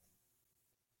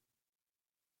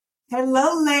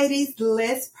Hello, ladies.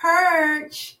 Let's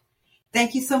perch.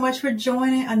 Thank you so much for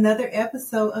joining another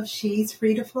episode of She's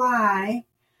Free to Fly.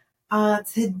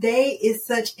 Today is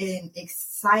such an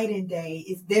exciting day.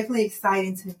 It's definitely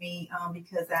exciting to me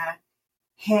because I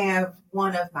have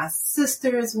one of my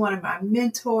sisters, one of my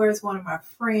mentors, one of my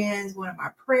friends, one of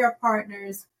my prayer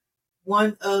partners,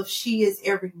 one of She Is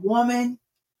Every Woman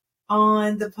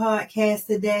on the podcast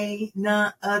today,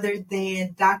 none other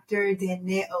than Dr.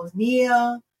 Danette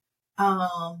O'Neal.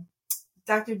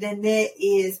 Dr. Danette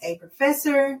is a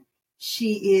professor.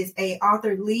 She is a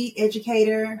author, lead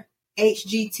educator,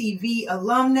 HGTV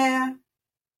alumna,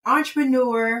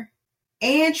 entrepreneur,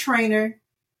 and trainer.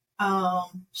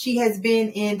 She has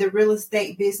been in the real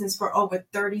estate business for over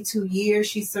 32 years.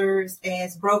 She serves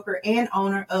as broker and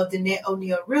owner of Danette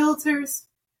O'Neal Realtors,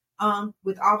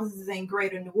 with offices in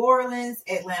Greater New Orleans,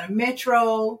 Atlanta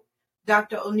Metro.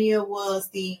 Dr. O'Neal was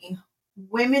the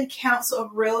Women Council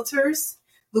of Realtors,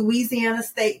 Louisiana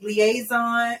State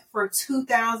Liaison for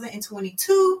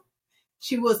 2022.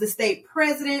 She was the state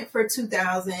president for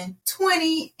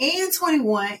 2020 and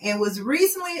 21 and was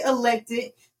recently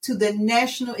elected to the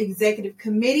National Executive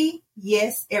Committee.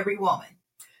 Yes, every woman.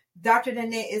 Dr.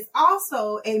 Danette is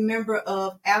also a member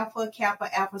of Alpha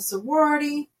Kappa Alpha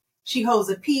sorority. She holds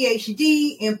a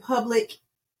PhD in public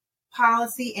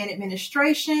policy and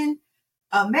administration,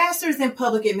 a master's in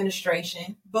public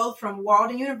administration, both from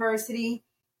Walden University,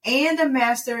 and a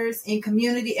master's in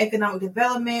community economic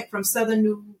development from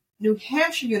Southern New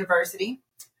Hampshire University.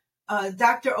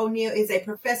 Dr. O'Neal is a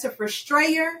professor for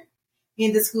Strayer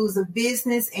in the schools of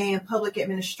business and public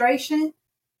administration.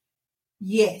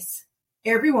 Yes,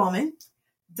 every woman.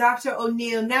 Dr.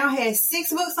 O'Neal now has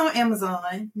 6 books on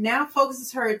Amazon, now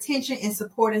focuses her attention in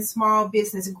supporting small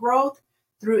business growth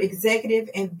through executive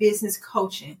and business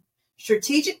coaching,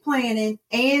 strategic planning,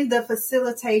 and the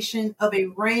facilitation of a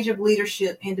range of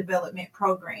leadership and development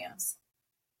programs.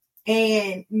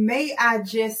 And may I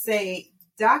just say,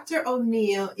 Dr.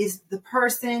 O'Neal is the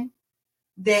person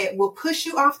that will push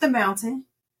you off the mountain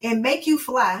and make you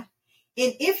fly.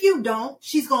 And if you don't,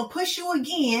 she's going to push you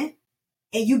again,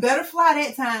 and you better fly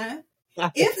that time.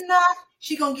 If not,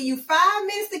 she's going to give you 5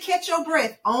 minutes to catch your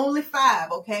breath. Only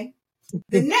 5, okay?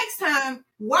 The next time,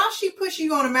 while she pushes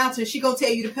you on a mountain, she's going to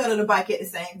tell you to pedal the bike at the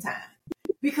same time.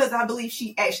 Because I believe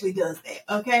she actually does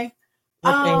that, okay?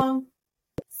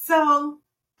 So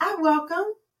I welcome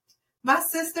my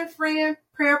sister, friend,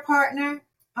 prayer partner,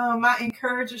 my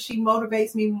encourager. She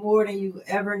motivates me more than you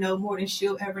ever know, more than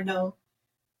she'll ever know.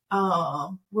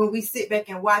 When we sit back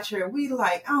and watch her, we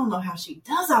like, I don't know how she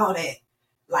does all that.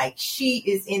 Like, she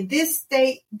is in this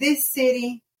state, this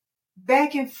city,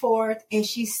 back and forth, and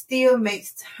she still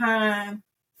makes time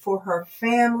for her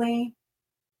family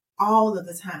all of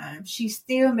the time. She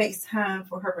still makes time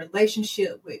for her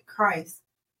relationship with Christ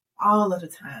all of the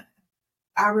time.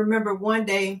 I remember one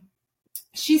day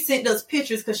she sent us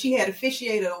pictures because she had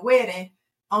officiated a wedding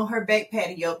on her back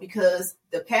patio because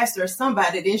the pastor or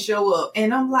somebody didn't show up.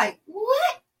 And I'm like,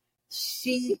 what?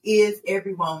 She is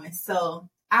every woman. So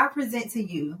I present to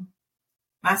you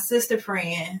my sister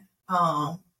friend,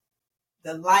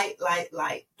 the light,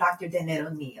 Dr. Danette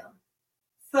O'Neal.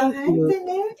 So, hey,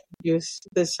 Danette. Yes,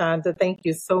 Deshonda, thank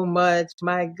you so much.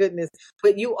 My goodness.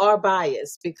 But you are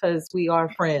biased because we are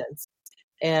friends.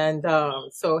 And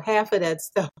so half of that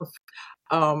stuff,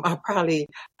 I probably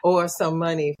owe her some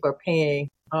money for paying.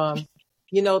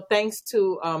 Thanks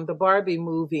to the Barbie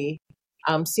movie,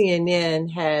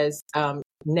 CNN has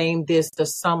named this the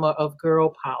summer of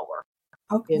girl power.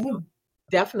 Okay.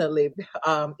 Definitely.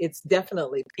 It's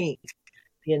definitely pink.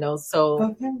 So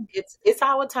okay. It's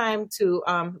our time to,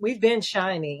 we've been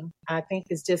shining. I think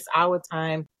it's just our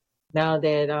time now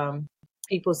that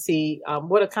people see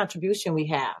what a contribution we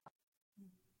have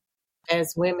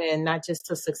as women, not just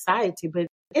to society, but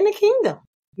in the kingdom,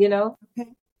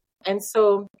 Okay. And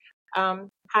so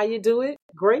how you do it?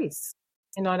 Grace.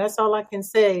 That's all I can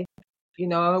say.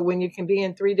 When you can be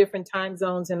in 3 different time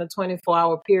zones in a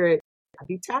 24-hour period, I'd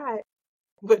be tired,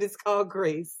 but it's called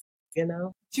grace.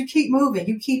 You keep moving.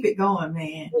 You keep it going,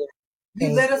 man. Yeah.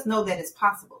 You let us know that it's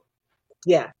possible.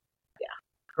 Yeah.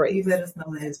 Great. You let us know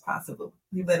that it's possible.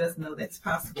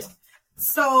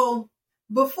 So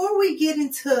before we get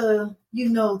into,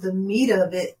 the meat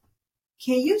of it,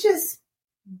 can you just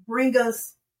bring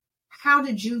us, how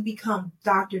did you become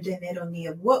Dr. Danette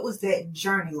O'Neal? What was that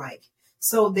journey like?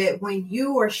 So that when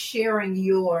you are sharing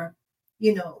your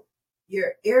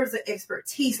areas of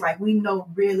expertise, like, we know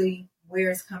really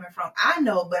where it's coming from. I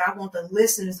know, but I want the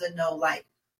listeners to know, like,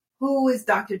 who is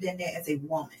Dr. Danette as a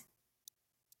woman?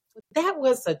 That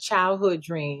was a childhood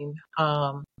dream,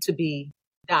 to be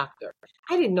doctor.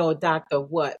 I didn't know a doctor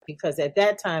what, because at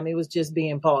that time it was just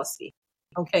being bossy.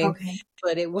 Okay. Okay.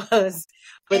 But it was,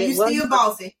 And you still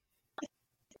bossy.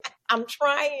 I'm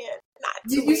trying not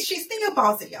to be. She's still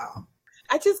bossy, y'all.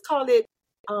 I just call it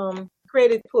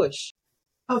creative push.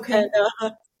 Okay.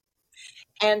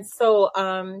 And so,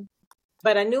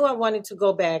 but I knew I wanted to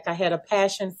go back. I had a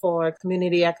passion for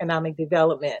community economic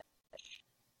development.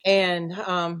 And,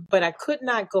 but I could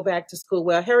not go back to school.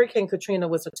 Well, Hurricane Katrina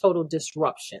was a total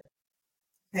disruption.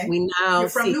 Okay. We now You're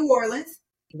from New Orleans.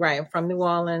 Right. I'm from New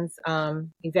Orleans,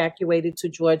 evacuated to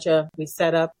Georgia. We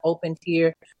set up, opened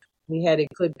here. We had a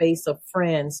good base of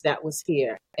friends that was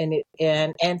here and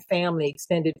family,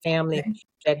 extended family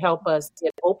that helped us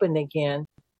get open again.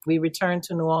 We returned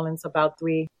to New Orleans about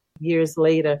 3 years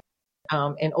later,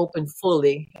 and opened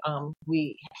fully.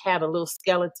 We had a little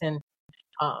skeleton,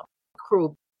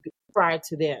 crew prior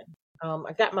to then.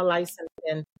 I got my license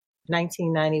in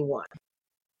 1991.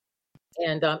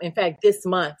 And, in fact, this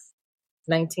month,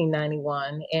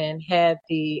 1991, and had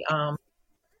the,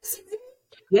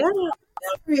 yeah,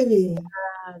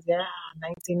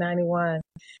 1991.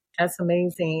 That's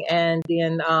amazing. And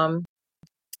then,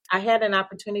 I had an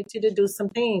opportunity to do some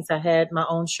things. I had my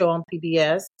own show on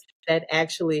PBS that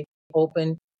actually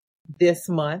opened this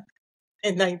month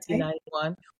in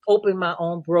 1991, opened my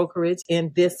own brokerage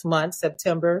in this month,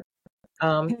 September,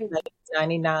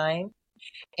 1999.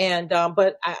 And,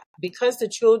 but because the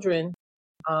children,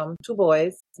 2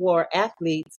 boys, were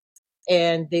athletes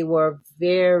and they were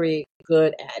very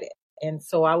good at it. And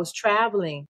so I was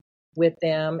traveling with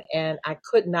them and I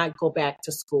could not go back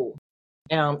to school.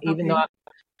 Even though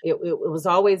it was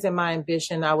always in my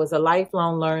ambition. I was a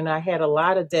lifelong learner. I had a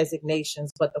lot of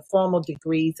designations, but the formal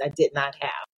degrees I did not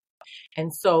have.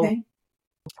 And so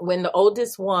when the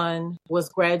oldest one was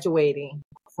graduating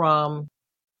from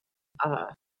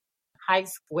high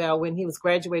school, well, when he was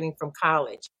graduating from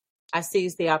college, I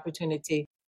seized the opportunity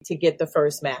to get the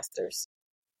first master's.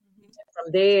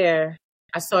 From there,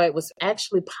 I saw it was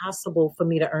actually possible for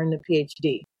me to earn the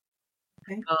PhD.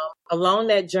 Along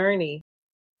that journey,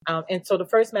 and so the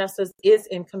first master's is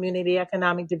in community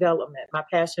economic development. My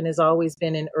passion has always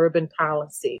been in urban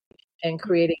policy and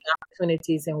creating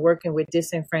opportunities and working with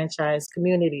disenfranchised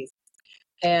communities.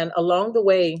 And along the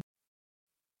way,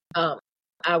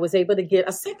 I was able to get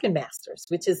a second master's,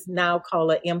 which is now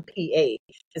called an MPA.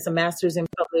 It's a master's in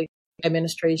public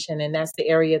administration, and that's the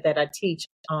area that I teach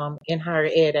in higher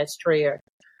ed at Strayer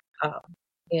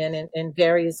and in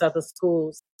various other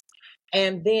schools.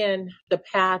 And then the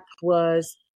path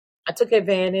was, I took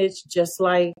advantage, just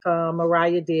like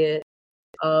Mariah did,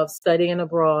 of studying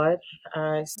abroad.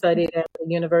 I studied at the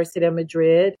University of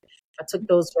Madrid. I took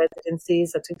those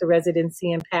residencies. I took the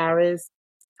residency in Paris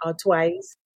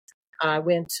twice. I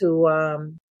went to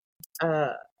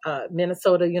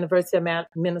Minnesota, University of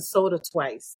Minnesota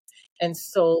twice. And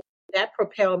so that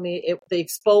propelled me. The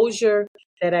exposure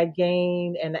that I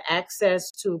gained and the access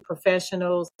to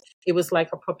professionals, it was like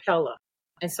a propeller.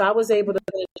 And so I was able to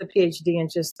finish the PhD in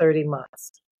just 30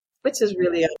 months, which is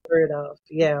really unheard of.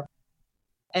 Yeah.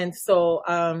 And so,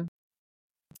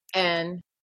 and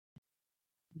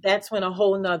that's when a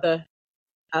whole nother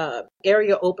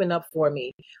area opened up for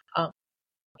me.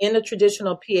 In a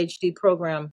traditional PhD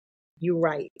program, you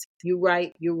write.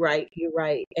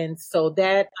 And so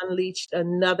that unleashed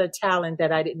another talent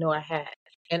that I didn't know I had.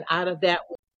 And out of that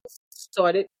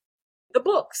started the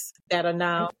books that are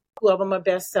now, 2 of them are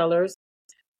bestsellers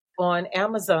on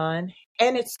Amazon.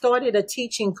 And it started a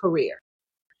teaching career.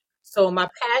 So my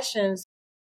passions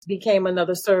became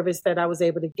another service that I was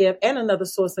able to give and another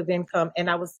source of income. And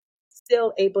I was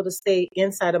still able to stay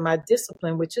inside of my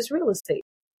discipline, which is real estate,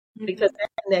 because that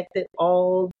connected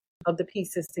all of the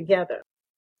pieces together.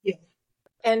 Yeah.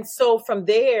 And so from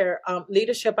there,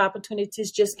 leadership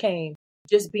opportunities just came,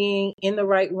 just being in the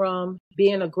right room,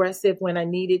 being aggressive when I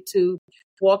needed to,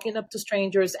 walking up to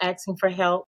strangers, asking for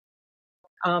help,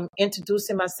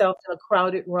 introducing myself in a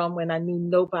crowded room when I knew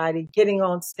nobody, getting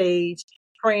on stage,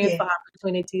 praying for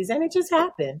opportunities. And it just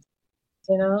happened,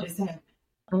 you know? It just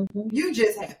happened. You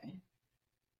just happened.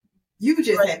 You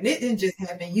just happened. It didn't just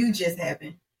happen. You just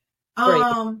happened.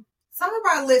 Some of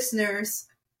our listeners,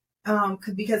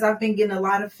 because I've been getting a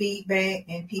lot of feedback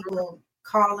and people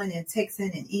calling and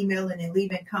texting and emailing and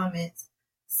leaving comments.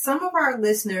 Some of our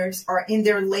listeners are in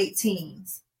their late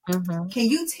teens. Can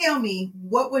you tell me,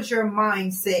 what was your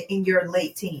mindset in your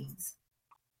late teens?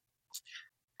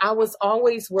 I was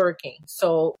always working.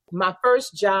 So my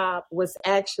first job was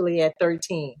actually at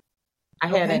 13. I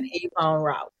had an Avon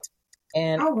route.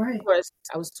 And of course,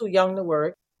 I was too young to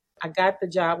work. I got the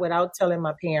job without telling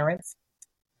my parents.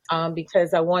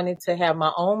 because I wanted to have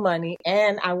my own money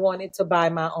and I wanted to buy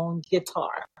my own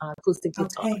guitar, acoustic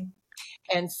guitar. Okay.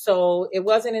 And so it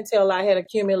wasn't until I had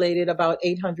accumulated about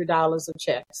 $800 of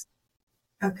checks.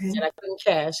 Okay. And I couldn't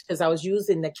cash because I was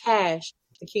using the cash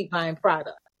to keep buying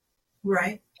product.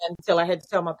 Right. Until I had to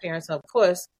tell my parents, of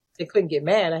course, they couldn't get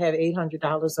mad. I had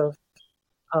 $800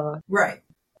 of right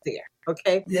there.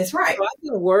 Okay. That's right. So I've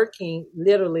been working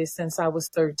literally since I was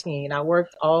 13. I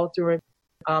worked all through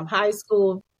high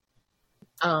school.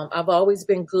 I've always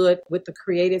been good with the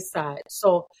creative side.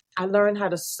 So I learned how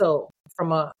to sew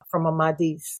from a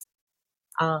modiste.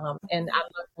 And I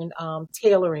learned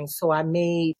tailoring. So I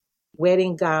made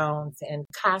wedding gowns and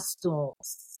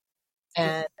costumes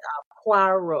and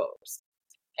choir robes.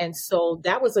 And so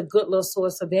that was a good little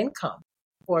source of income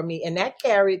for me. And that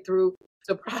carried through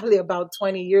to probably about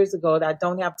 20 years ago. I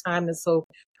don't have time to sew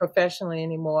professionally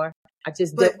anymore.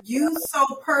 But you sew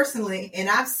personally, and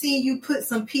I've seen you put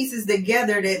some pieces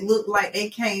together that look like they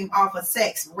came off a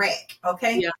sex rack.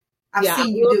 Okay. Yeah. I've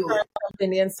seen you do it.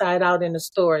 Something inside out in the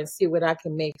store and see what I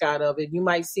can make out of it. You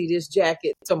might see this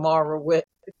jacket tomorrow with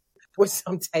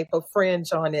some type of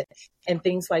fringe on it and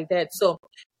things like that. So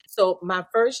my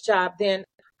first job then,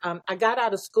 I got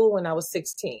out of school when I was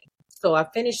 16. So I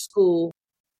finished school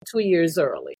 2 years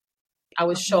early. I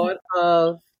was short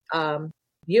of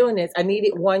units. I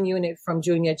needed 1 unit from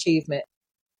junior achievement.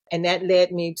 And that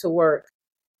led me to work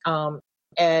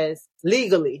as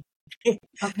legally,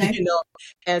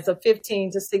 as a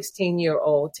 15 to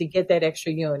 16-year-old to get that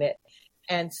extra unit.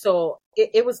 And so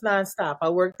it was nonstop. I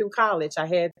worked through college. I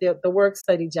had the work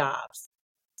study jobs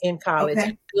in college.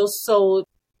 I still sold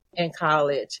in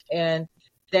college. And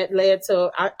that led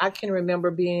to, I can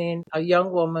remember being a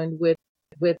young woman with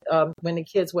when the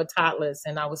kids were toddlers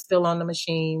and I was still on the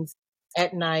machines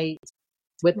at night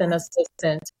with an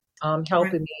assistant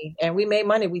helping me. And we made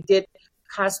money. We did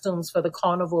costumes for the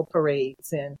carnival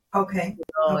parades and,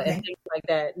 and things like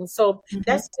that. And so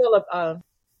that's still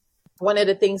one of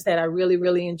the things that I really,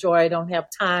 really enjoy. I don't have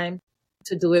time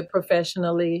to do it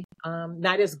professionally.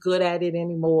 Not as good at it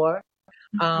anymore.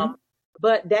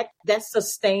 But that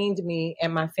sustained me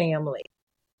and my family.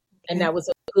 And that was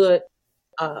a good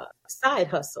side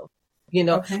hustle.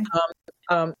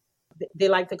 They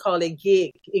like to call it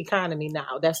gig economy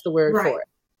now. That's the word for it.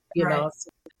 You know,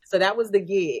 so that was the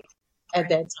gig at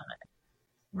that time.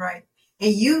 Right.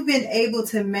 And you've been able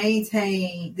to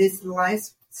maintain this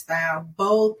lifestyle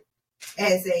both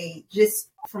as just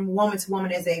from woman to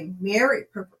woman, as a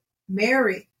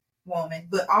married woman,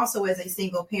 but also as a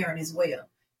single parent as well.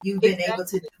 You've been able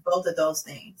to do both of those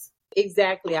things.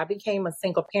 Exactly. I became a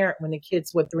single parent when the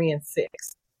kids were 3 and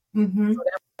 6. So that was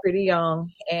pretty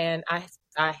young. And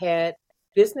I had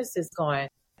businesses going.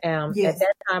 At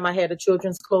that time, I had a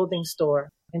children's clothing store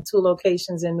in 2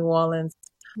 locations in New Orleans.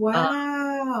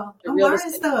 Wow. I'm learning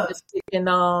stuff. Was kicking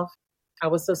off. I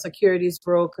was a securities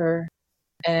broker.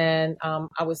 And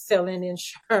I was selling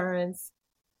insurance.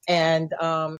 And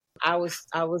I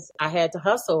had to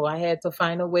hustle. I had to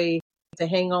find a way to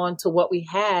hang on to what we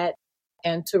had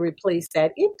and to replace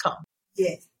that income.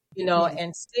 Yes.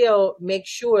 And still make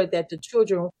sure that the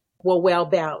children were well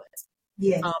balanced.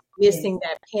 Yes. Missing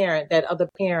that other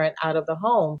parent out of the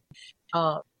home,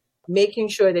 making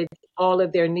sure that all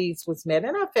of their needs was met.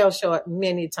 And I fell short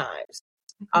many times.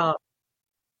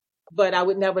 But I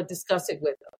would never discuss it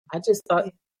with them. I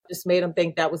just made them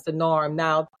think that was the norm.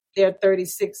 Now they're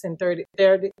 36 and 30,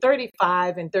 they're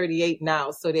 35 and 38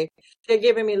 now. So they're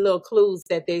giving me little clues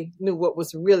that they knew what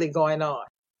was really going on.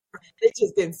 They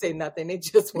just didn't say nothing. They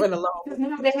just went along. Because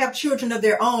now they have children of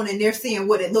their own and they're seeing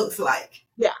what it looks like.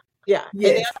 Yeah.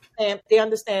 Yes. And they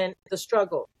understand the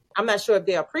struggle. I'm not sure if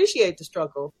they appreciate the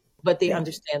struggle, but they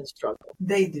understand the struggle.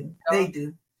 They do. They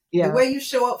do. Yeah. The way you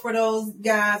show up for those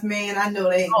guys, man, I know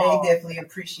they definitely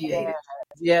appreciate it.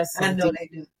 Yes. I know they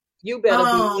do. You better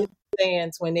be in the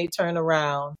stands when they turn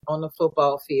around on the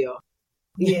football field.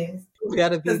 Yes. You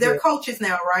gotta be. Because they're coaches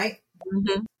now, right?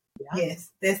 Mm-hmm. Yeah. Yes.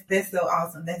 That's so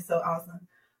awesome. That's so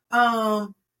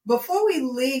awesome. Before we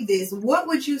leave this, what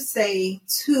would you say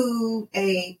to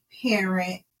a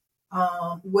parent,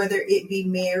 whether it be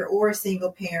married or a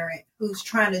single parent, who's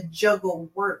trying to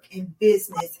juggle work and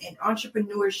business and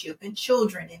entrepreneurship and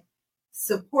children and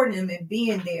supporting them and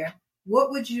being there?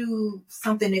 What would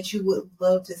something that you would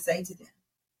love to say to them?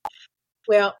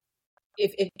 Well,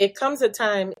 if it comes a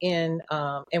time in,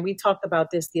 and we talked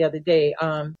about this the other day,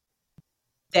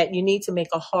 that you need to make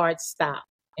a hard stop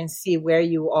and see where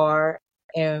you are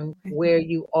and where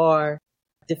you are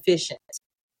deficient.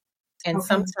 And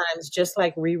sometimes, just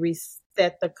like we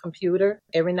reset the computer,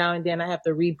 every now and then I have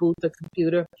to reboot the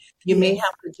computer. You may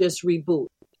have to just reboot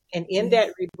And in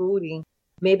that rebooting,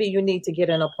 maybe you need to get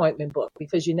an appointment book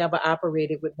because you never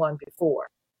operated with one before.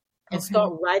 And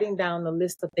start writing down the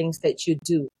list of things that you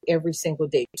do every single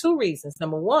day. 2 reasons.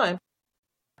 Number one,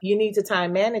 you need to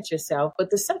time manage yourself. But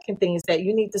the second thing is that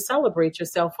you need to celebrate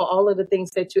yourself for all of the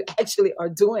things that you actually are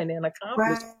doing and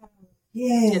accomplishing. Wow.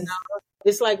 Yes. You know,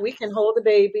 it's like we can hold the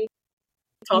baby,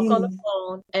 talk on the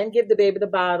phone, and give the baby the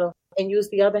bottle, and use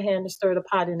the other hand to stir the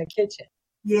pot in the kitchen.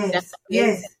 Yes. That's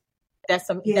amazing. That's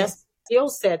a skill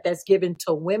set that's given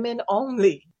to women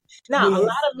only. Now, a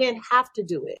lot of men have to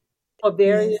do it for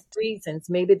various reasons.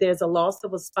 Maybe there's a loss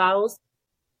of a spouse,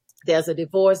 there's a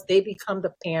divorce, they become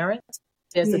the parent,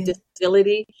 there's a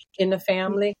disability in the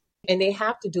family, and they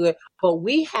have to do it. But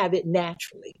we have it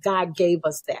naturally. God gave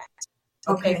us that.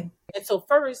 Okay. And so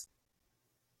first,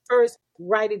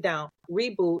 write it down,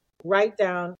 reboot, write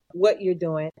down what you're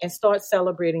doing and start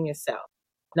celebrating yourself.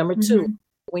 Number 2,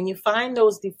 when you find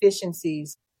those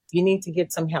deficiencies, you need to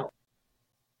get some help.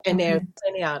 And there's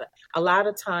plenty out of it. A lot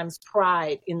of times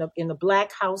pride in the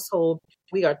Black household,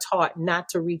 we are taught not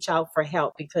to reach out for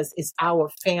help because it's our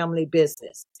family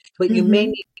business. But you may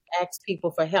need to ask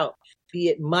people for help, be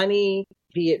it money,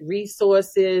 be it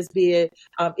resources, be it,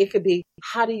 it could be,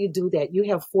 how do you do that? You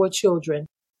have 4 children.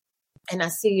 And I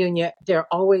see you and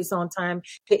they're always on time.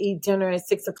 They eat dinner at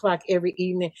 6:00 every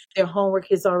evening. Their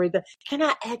homework is already done. Can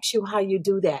I ask you how you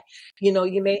do that? You know,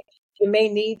 you may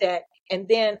need that. And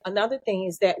then another thing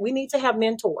is that we need to have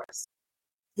mentors.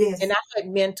 Yes. And I had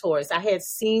mentors. I had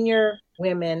senior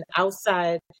women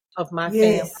outside of my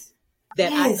family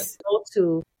that I could go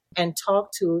to and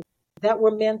talk to that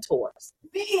were mentors.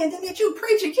 Man, Danette, you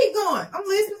preaching. Keep going. I'm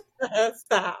listening.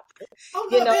 Stop. I'm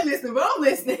not listening, but I'm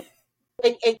listening.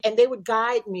 And they would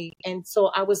guide me. And so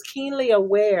I was keenly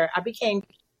aware. I became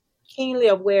keenly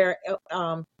aware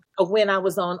of when I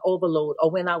was on overload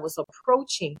or when I was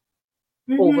approaching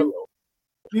overload.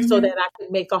 So that I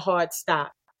could make a hard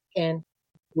stop and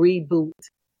reboot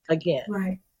again.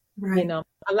 Right. You know,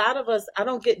 a lot of us, I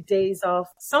don't get days off.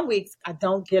 Some weeks I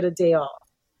don't get a day off.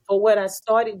 But what I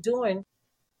started doing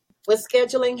was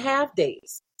scheduling half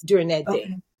days during that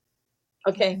day.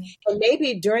 Okay. And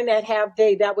maybe during that half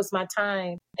day, that was my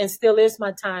time and still is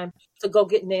my time to go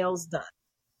get nails done.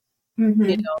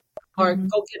 You know, or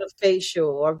go get a facial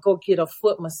or go get a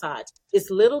foot massage.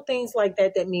 It's little things like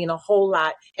that that mean a whole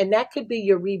lot. And that could be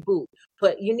your reboot.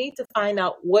 But you need to find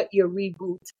out what your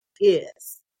reboot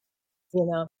is. You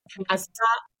know, I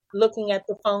stopped looking at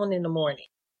the phone in the morning.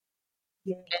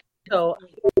 And so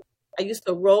I used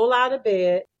to roll out of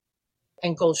bed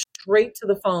and go straight to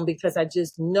the phone because I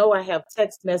just know I have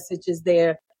text messages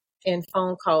there and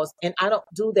phone calls. And I don't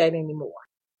do that anymore.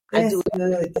 I do what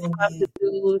I have to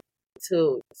do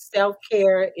to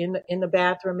self-care in the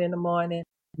bathroom in the morning,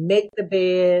 make the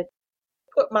bed,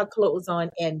 put my clothes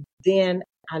on, and then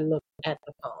I look at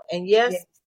the phone. And yes,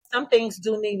 some things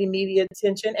do need immediate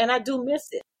attention, and I do miss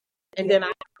it. And then I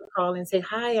have to call and say,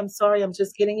 hi, I'm sorry, I'm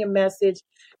just getting your message.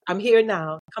 I'm here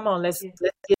now. Come on, let's get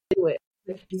to it.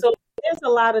 So there's a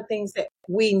lot of things that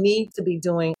we need to be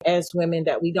doing as women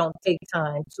that we don't take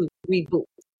time to reboot.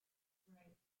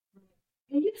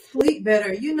 And you sleep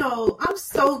better. You know, I'm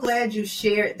so glad you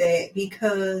shared that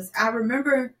because I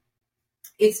remember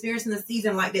experiencing a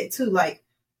season like that too. Like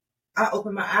I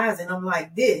open my eyes and I'm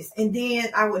like this. And then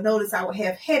I would notice I would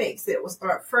have headaches that would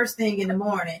start first thing in the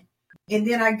morning. And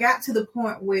then I got to the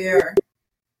point where,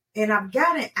 and I've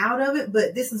gotten out of it,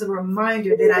 but this is a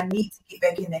reminder that I need to get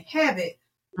back in the habit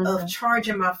of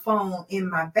charging my phone in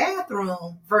my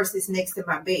bathroom versus next to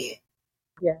my bed.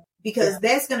 Because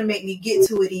that's going to make me get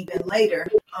to it even later.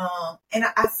 And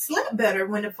I slept better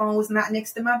when the phone was not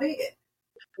next to my bed.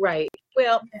 Right.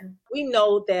 Well, we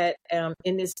know that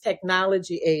in this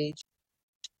technology age,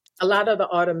 a lot of the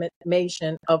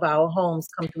automation of our homes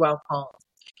come through our phones.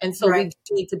 And so we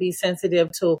need to be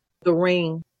sensitive to the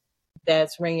ring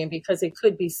that's ringing because it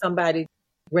could be somebody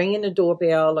ringing the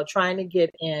doorbell or trying to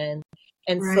get in.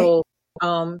 And so,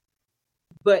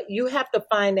 but you have to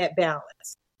find that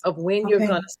balance of when you're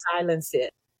going to silence it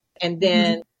and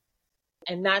then,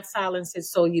 and not silence it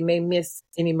so you may miss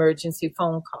an emergency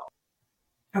phone call.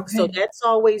 So that's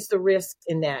always the risk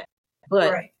in that.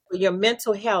 But for your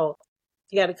mental health,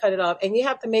 you got to cut it off and you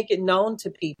have to make it known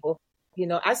to people. You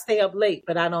know, I stay up late,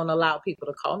 but I don't allow people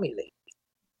to call me late.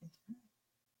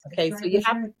 Okay. So you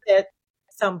have to set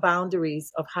some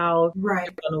boundaries of how you're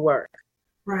going to work.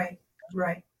 Right.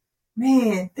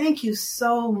 Man, thank you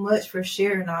so much for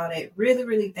sharing all that. Really,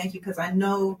 really thank you because I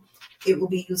know it will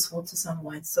be useful to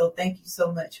someone. So thank you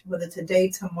so much, whether today,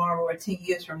 tomorrow, or 10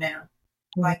 years from now.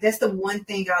 Like that's the one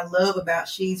thing I love about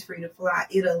She's Free to Fly.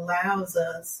 It allows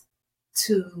us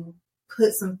to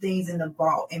put some things in the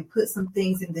vault and put some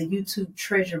things in the YouTube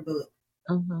treasure book,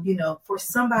 for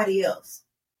somebody else.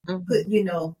 Put,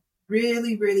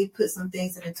 really, really put some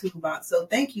things in the toolbox. So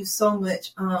thank you so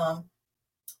much. All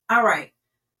right.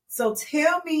 So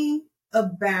tell me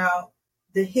about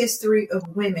the history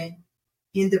of women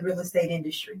in the real estate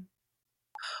industry.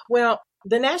 Well,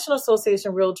 the National Association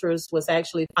of Realtors was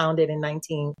actually founded in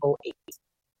 1908.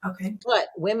 Okay. But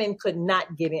women could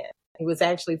not get in. It was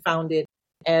actually founded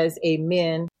as a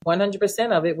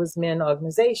 100% of it was men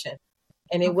organization.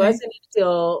 And it wasn't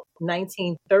until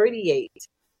 1938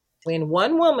 when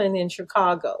one woman in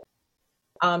Chicago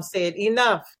said,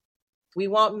 enough, we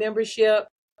want membership,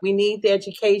 we need the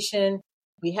education,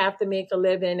 we have to make a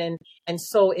living. And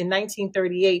so in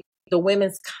 1938, the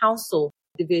Women's Council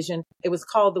Division, it was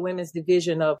called the Women's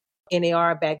Division of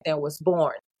NAR back then, was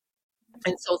born.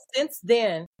 And so since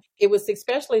then, it was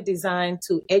especially designed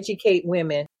to educate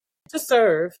women to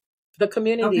serve the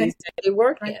communities that they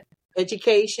work in.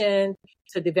 Education,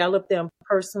 to develop them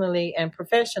personally and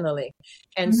professionally.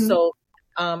 And so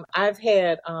I've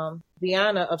had the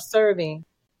honor of serving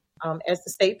as the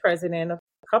state president a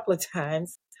couple of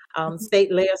times,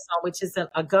 state liaison, which is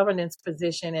a governance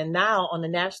position. And now on the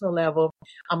national level,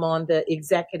 I'm on the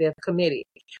executive committee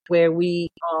where we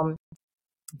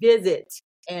visit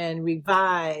and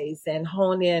revise and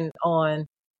hone in on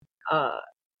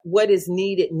what is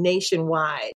needed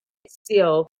nationwide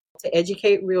still to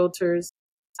educate realtors,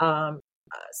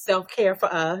 self-care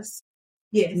for us,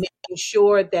 making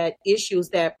sure that issues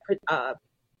that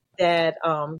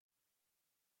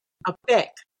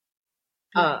affect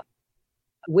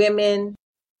women,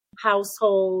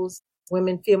 households,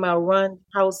 women, female-run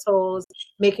households,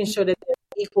 making sure that there's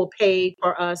equal pay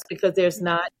for us, because there's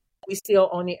not. We still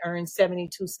only earn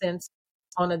 72 cents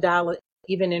on a dollar,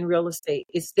 even in real estate.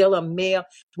 It's still a male.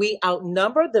 We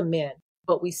outnumber the men,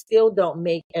 but we still don't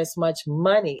make as much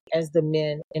money as the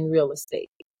men in real estate.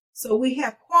 So we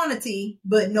have quantity,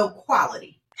 but no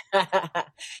quality.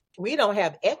 We don't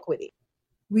have equity.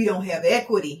 We don't have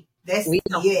equity. Yes,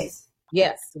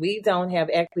 we don't have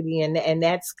equity, and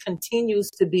that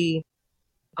continues to be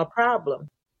a problem.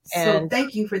 So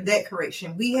thank you for that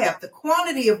correction. We have the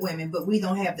quantity of women, but we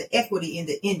don't have the equity in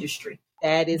the industry.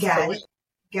 That is correct.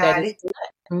 Got it.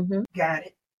 Got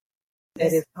it.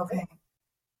 That is okay.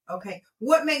 Okay.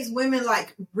 What makes women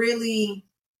really?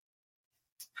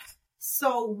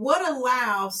 So what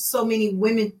allows so many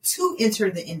women to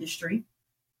enter the industry,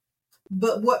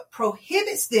 but what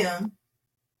prohibits them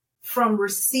from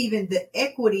receiving the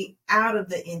equity out of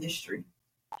the industry?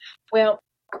 Well,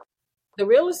 the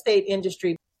real estate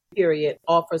industry, period,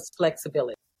 offers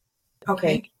flexibility.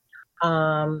 Okay.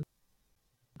 So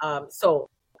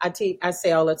I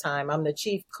say all the time, I'm the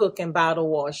chief cook and bottle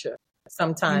washer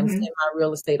sometimes in my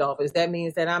real estate office. That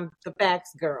means that I'm the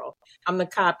fax girl. I'm the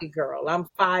copy girl. I'm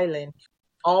filing,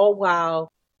 all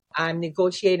while I'm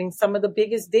negotiating some of the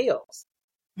biggest deals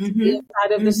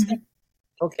inside of the state.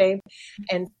 Okay.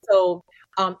 And so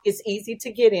it's easy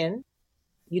to get in.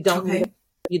 You don't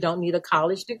need a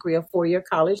college degree, a 4-year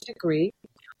college degree.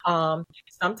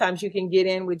 Sometimes you can get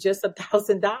in with just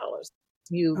 $1,000.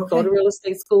 You go to real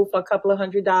estate school for a couple of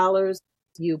 $100.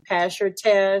 You pass your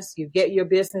test, you get your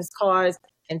business cards,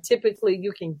 and typically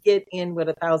you can get in with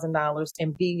 $1,000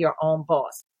 and be your own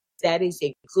boss. That is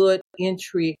a good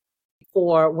entry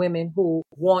for women who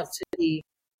want to be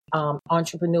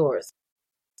entrepreneurs.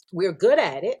 We're good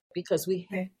at it because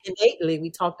innately, we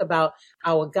talked about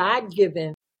our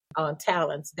God-given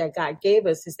talents that God gave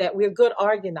us, is that we're good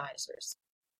organizers.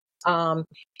 And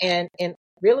in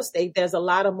real estate, there's a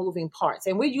lot of moving parts,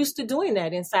 and we're used to doing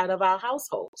that inside of our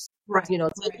households. Right. Taking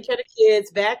care of the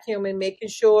kids, vacuuming, making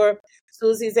sure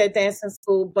Susie's at dancing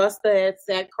school, Buster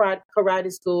at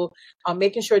karate school,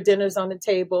 making sure dinner's on the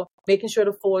table, making sure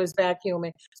the floor is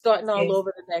vacuuming, starting all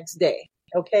over the next day.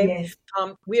 Okay.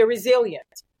 We are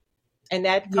resilient, and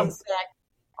that comes back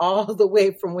all the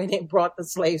way from when it brought the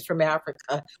slaves from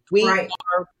Africa. We are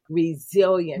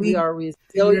resilient. We are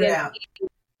resilient.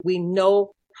 We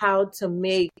know how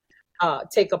to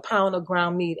take a pound of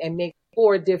ground meat and make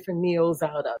 4 different meals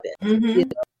out of it.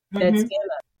 That's in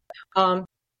us.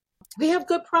 We have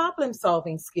good problem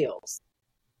solving skills.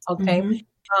 Okay.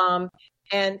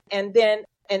 And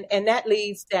that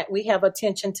leads that we have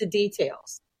attention to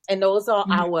details. And those are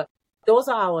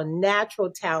our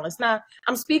natural talents. Now,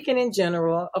 I'm speaking in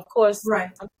general, of course,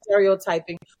 I'm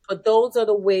stereotyping, but those are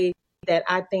the ways that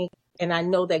I think and I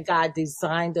know that God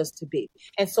designed us to be.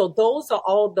 And so those are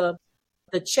all the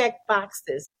check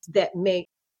boxes that make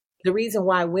the reason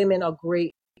why women are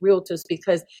great realtors,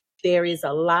 because there is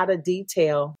a lot of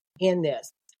detail in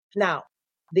this. Now,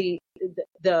 the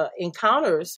the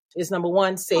encounters is number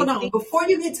one, Hold on. safety. Before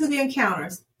you get to the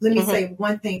encounters, let me say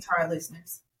one thing to our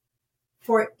listeners.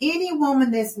 For any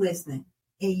woman that's listening,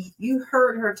 and you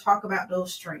heard her talk about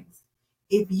those strengths,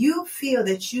 if you feel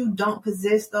that you don't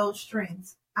possess those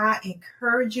strengths, I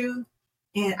encourage you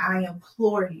and I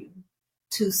implore you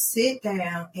to sit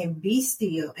down and be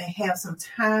still and have some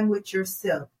time with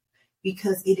yourself,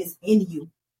 because it is in you.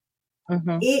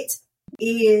 It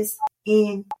is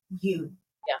in you.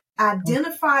 Yeah.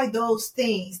 Identify those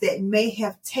things that may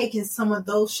have taken some of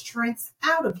those strengths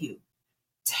out of you.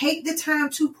 Take the time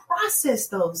to process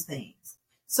those things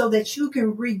so that you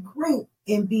can regroup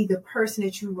and be the person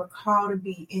that you were called to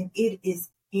be. And it is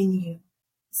in you.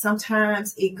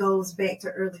 Sometimes it goes back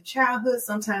to early childhood.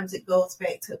 Sometimes it goes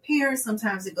back to parents.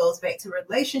 Sometimes it goes back to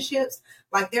relationships.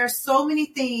 Like, there are so many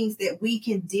things that we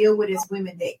can deal with as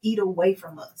women that eat away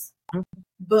from us.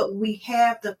 But we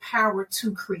have the power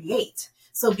to create.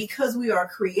 So because we are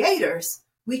creators,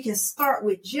 we can start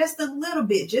with just a little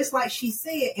bit, just like she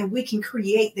said, and we can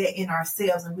create that in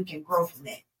ourselves and we can grow from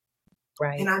that.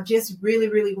 Right. And I just really,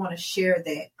 really want to share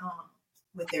that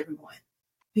with everyone,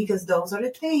 because those are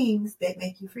the things that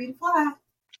make you free to fly.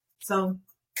 So,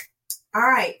 all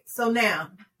right. So now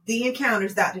the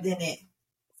encounters, Dr. Danette.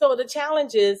 So the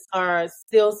challenges are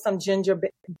still some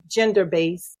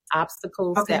gender-based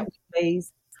obstacles that we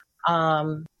face.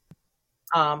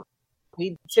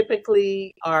 We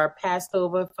typically are passed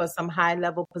over for some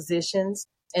high-level positions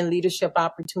and leadership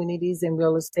opportunities in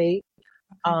real estate.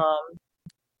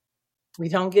 We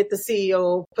don't get the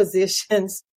CEO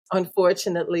positions,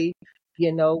 unfortunately.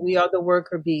 You know, we are the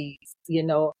worker bees, you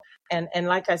know, and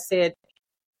like I said,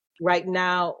 right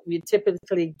now, we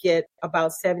typically get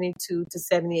about 72 to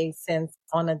 78 cents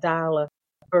on a dollar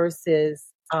versus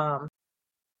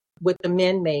what the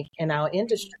men make in our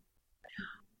industry.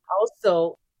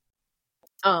 Also,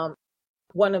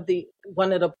 one of the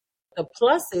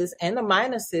pluses and the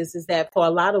minuses is that for a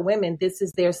lot of women, this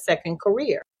is their second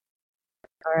career.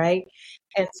 All right.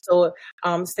 And so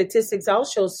statistics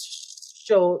also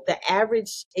show the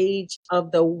average age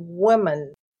of the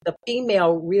woman, the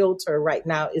female realtor right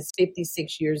now, is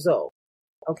 56 years old.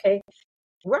 Okay.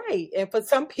 Right. And for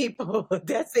some people,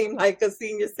 that seems like a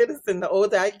senior citizen. The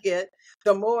older I get,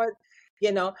 the more,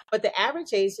 you know, but the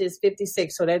average age is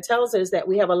 56. So that tells us that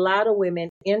we have a lot of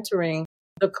women entering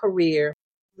the career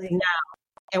now.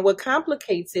 And what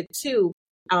complicates it too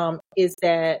is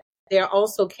that they're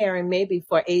also caring maybe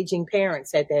for aging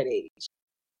parents at that age.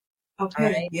 Okay.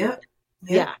 Right? Yep.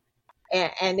 Yeah.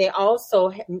 And they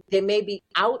also, they may be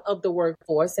out of the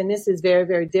workforce, and this is very,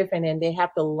 very different. And they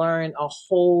have to learn a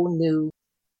whole new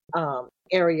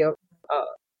area,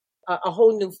 a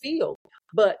whole new field.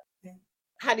 But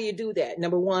how do you do that?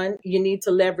 Number one, you need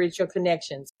to leverage your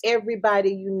connections.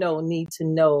 Everybody you know need to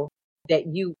know that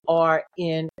you are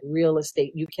in real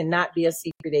estate. You cannot be a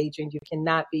secret agent. You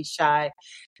cannot be shy.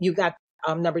 You got,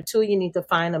 number two, you need to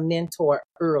find a mentor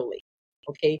early.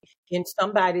 Okay. And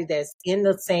somebody that's in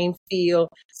the same field,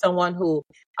 someone who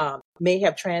may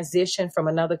have transitioned from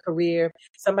another career,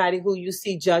 somebody who you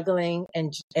see juggling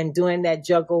and doing that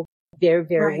juggle very,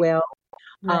 very well.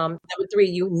 Number three,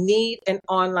 you need an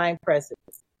online presence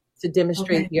to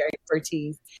demonstrate your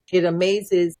expertise. It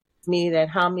amazes me that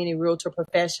how many realtor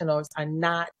professionals are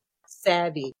not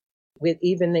savvy with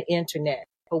even the internet.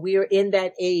 But we are in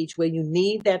that age where you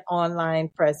need that online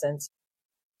presence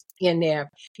in there.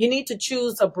 You need to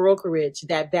choose a brokerage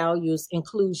that values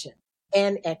inclusion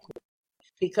and equity,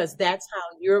 because that's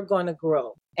how you're going to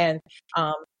grow, and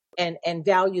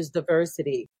values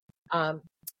diversity.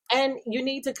 And you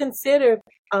need to consider,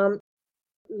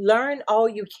 learn all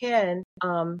you can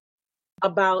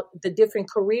about the different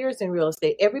careers in real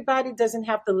estate. Everybody doesn't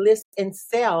have to list and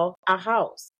sell a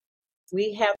house.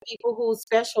 We have people who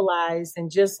specialize in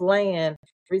just land,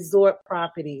 resort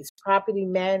properties, property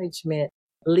management,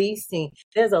 leasing.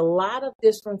 There's a lot of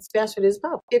different specialties,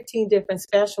 about 15 different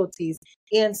specialties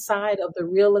inside of the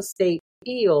real estate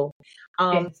field.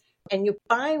 And you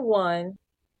find one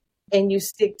and you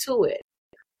stick to it.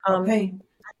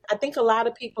 I think a lot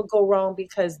of people go wrong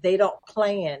because they don't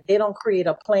plan. They don't create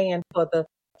a plan for the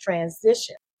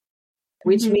transition,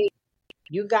 which means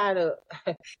you gotta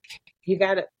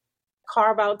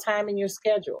carve out time in your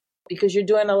schedule, because you're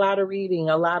doing a lot of reading,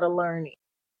 a lot of learning.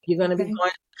 You're going to be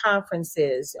going to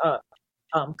conferences,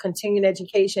 continuing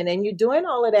education, and you're doing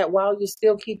all of that while you're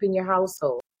still keeping your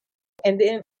household. And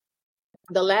then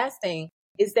the last thing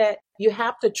is that you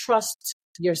have to trust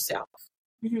yourself.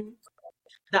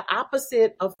 The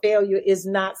opposite of failure is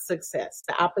not success.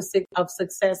 The opposite of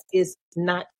success is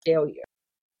not failure.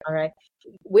 All right.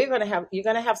 You're going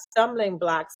to have stumbling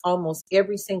blocks almost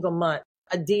every single month,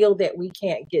 a deal that we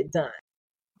can't get done,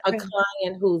 a Okay.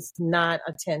 client who's not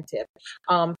attentive,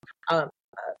 um, a,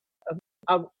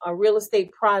 a real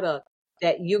estate product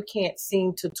that you can't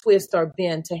seem to twist or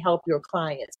bend to help your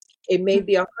clients. It may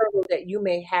be a hurdle that you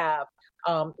may have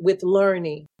with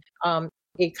learning,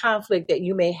 a conflict that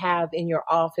you may have in your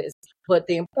office. But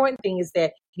the important thing is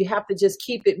that you have to just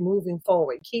keep it moving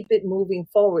forward. Keep it moving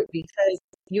forward because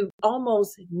you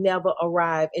almost never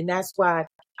arrive. And that's why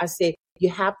I say you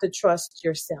have to trust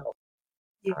yourself.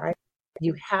 Yeah. All right.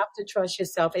 You have to trust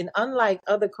yourself. And unlike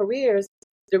other careers,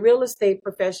 the real estate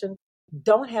profession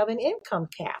don't have an income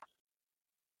cap.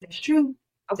 That's true.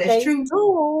 Okay. That's true.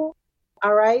 So,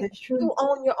 all right. That's true. You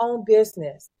own your own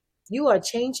business. You are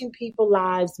changing people's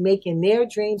lives, making their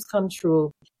dreams come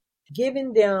true,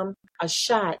 giving them a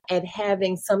shot at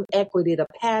having some equity to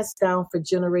pass down for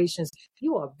generations.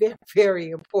 You are very, very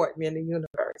important in the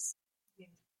universe.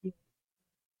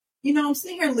 You know, I'm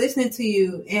sitting here listening to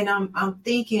you, and I'm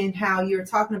thinking how you're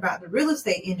talking about the real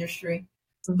estate industry,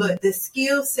 but the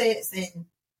skill sets and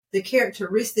the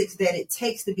characteristics that it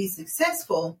takes to be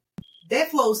successful,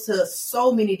 that flows to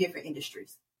so many different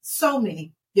industries. So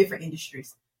many different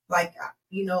industries. Like,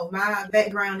 you know, my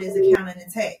background is accounting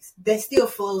and tax. That still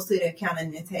flows to the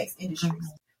accounting and tax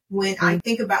industries. When I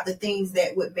think about the things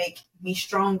that would make me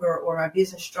stronger or my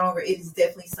business stronger, it is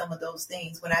definitely some of those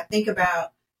things. When I think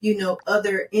about, you know,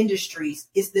 other industries,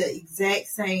 it's the exact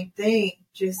same thing.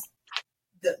 Just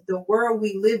the world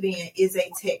we live in is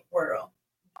a tech world.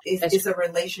 It's a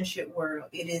relationship world.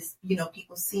 It is, you know,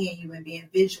 people seeing you and being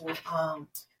visual,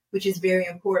 which is very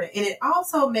important. And it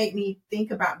also made me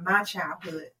think about my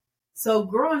childhood. So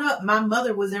growing up, my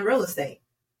mother was in real estate.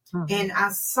 And I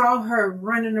saw her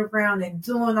running around and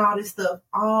doing all this stuff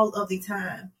all of the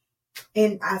time.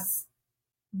 And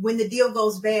when the deal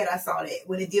goes bad, I saw that.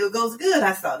 When the deal goes good,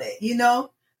 I saw that, you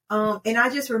know. And I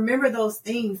just remember those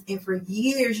things. And for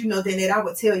years, you know, Danette, I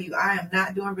would tell you, I am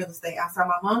not doing real estate. I saw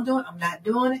my mom doing it. I'm not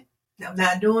doing it. I'm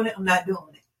not doing it. I'm not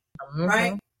doing it.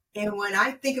 Right. And when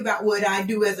I think about what I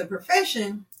do as a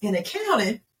profession in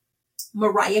accounting,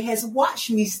 Mariah has watched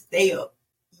me stay up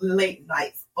late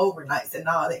nights, overnights, and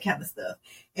all that kind of stuff.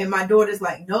 And my daughter's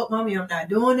like, nope, mommy, I'm not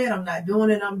doing it. I'm not doing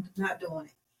it. I'm not doing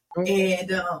it.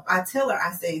 And I tell her,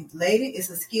 I say, lady, it's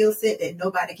a skill set that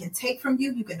nobody can take from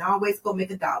you. You can always go make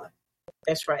 $1.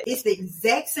 That's right. It's the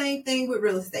exact same thing with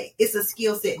real estate. It's a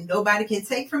skill set nobody can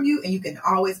take from you, and you can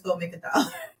always go make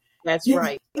 $1. That's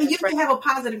right. And you can have a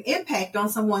positive impact on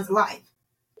someone's life.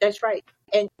 That's right.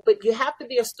 But you have to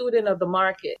be a student of the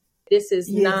market. This is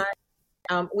not,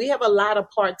 we have a lot of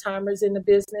part-timers in the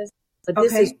business, but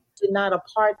this is not a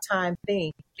part-time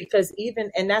thing because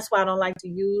and that's why I don't like to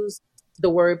use the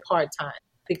word part-time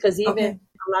because even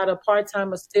a lot of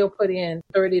part-timers still put in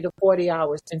 30 to 40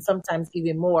 hours and sometimes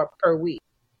even more per week.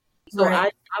 So I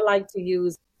like to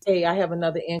use, hey, I have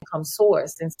another income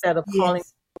source instead of calling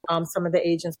some of the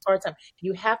agents part-time.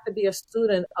 You have to be a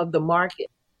student of the market.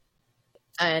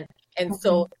 And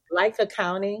so like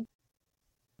accounting,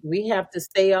 we have to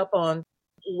stay up on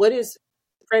what is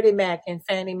Freddie Mac and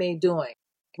Fannie Mae doing?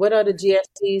 What are the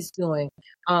GSEs doing?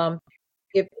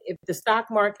 If the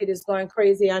stock market is going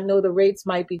crazy, I know the rates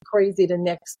might be crazy the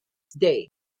next day.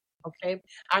 Okay.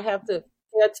 I have to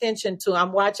pay attention to,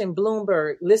 I'm watching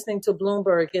Bloomberg, listening to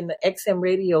Bloomberg in the XM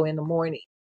radio in the morning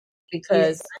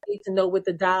because I need to know what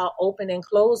the dial opened and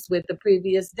closed with the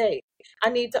previous day. I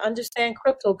need to understand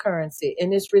cryptocurrency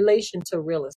and its relation to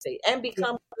real estate and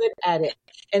become good at it.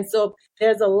 And so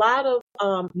there's a lot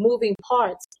of moving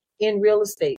parts in real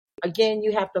estate. Again,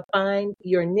 you have to find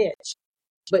your niche,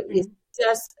 but it's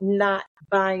just not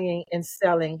buying and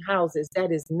selling houses.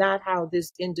 That is not how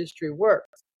this industry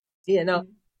works. You know,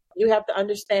 you have to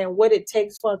understand what it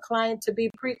takes for a client to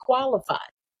be pre-qualified.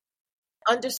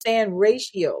 Understand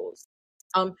ratios.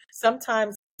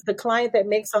 Sometimes the client that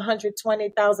makes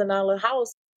 $120,000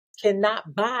 house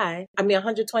cannot buy,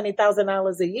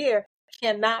 $120,000 a year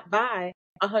cannot buy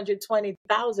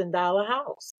 $120,000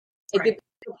 house. It depends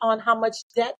upon how much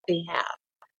debt they have.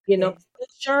 You know,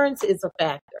 insurance is a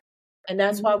factor. And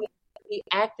that's why we have to be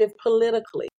active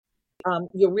politically.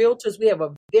 Your realtors, we have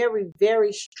a very,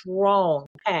 very strong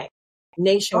pack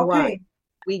nationwide.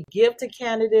 We give to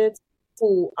candidates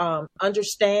who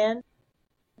understand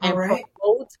and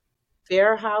promote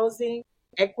fair housing,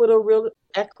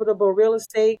 equitable real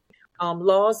estate,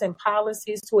 laws and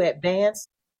policies to advance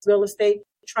real estate,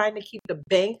 trying to keep the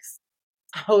banks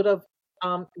out of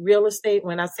real estate.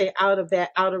 When I say out of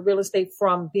real estate,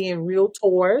 from being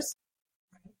realtors,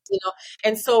 you know.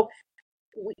 And so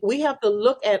we have to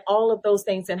look at all of those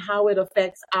things and how it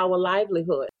affects our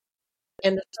livelihood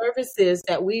and the services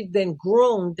that we've been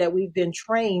groomed, that we've been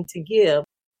trained to give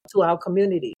to our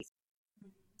communities.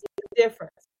 It's a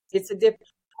difference. It's a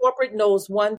difference. Corporate knows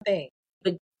one thing.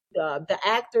 The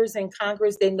actors in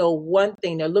Congress, they know one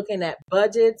thing. They're looking at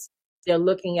budgets. They're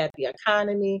looking at the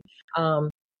economy.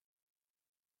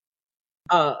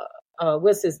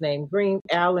 What's his name? Greensburg.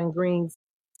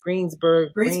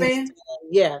 Greenspan?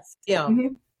 Yes, him.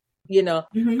 Mm-hmm. You know,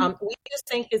 Mm-hmm. we just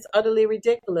think it's utterly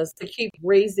ridiculous to keep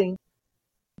raising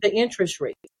the interest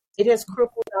rate. It has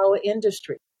crippled our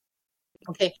industry.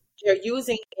 Okay, they're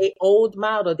using an old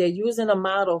model. They're using a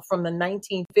model from the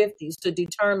 1950s to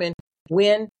determine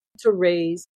when to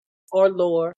raise or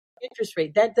lower interest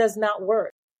rate. That does not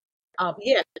work.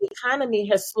 The economy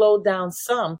has slowed down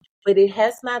some, but it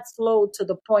has not slowed to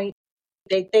the point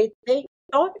they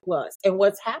thought it was. And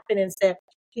what's happened is that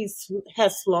he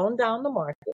has slowed down the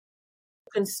market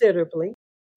considerably.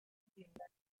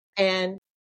 And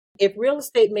if real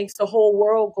estate makes the whole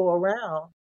world go around,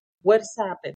 what's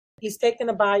happened? He's taken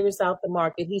the buyers out the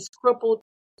market. He's crippled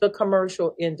the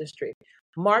commercial industry.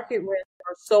 Market rents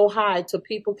are so high so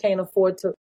people can't afford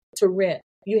to rent.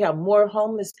 You have more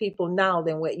homeless people now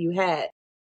than what you had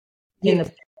in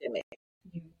the pandemic.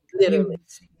 Literally.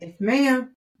 Yes,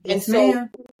 ma'am. Yes, ma'am.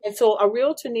 And so a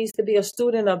realtor needs to be a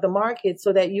student of the market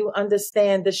so that you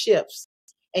understand the shifts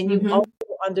and you also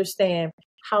understand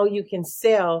how you can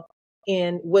sell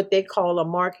in what they call a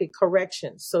market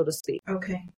correction, so to speak.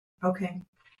 Okay.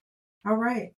 All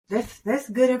right. That's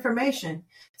good information.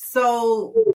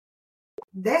 So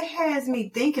that has me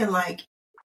thinking, like,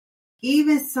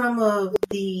 even some of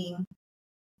the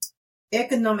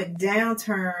economic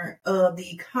downturn of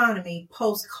the economy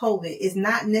post-COVID is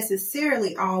not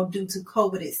necessarily all due to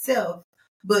COVID itself,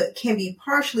 but can be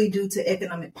partially due to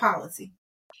economic policy.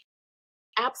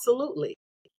 Absolutely.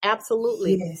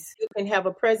 Yes. You can have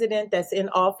a president that's in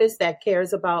office that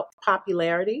cares about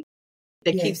popularity,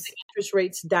 that keeps the interest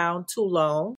rates down too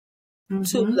low. All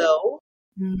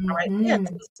right. Yeah,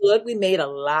 it was good. We made a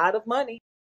lot of money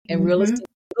and real estate was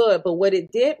good. But what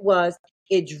it did was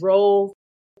it drove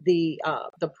the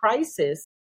prices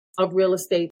of real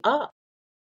estate up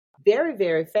very,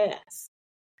 very fast.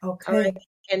 Okay. All right.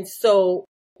 And so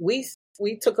we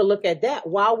took a look at that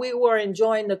while we were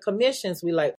enjoying the commissions.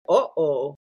 We like,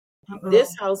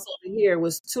 this house over here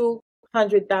was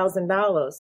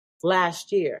 $200,000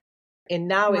 last year, and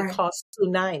now it costs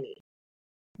 $290,000.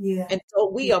 Yeah. And so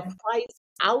we are priced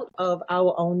out of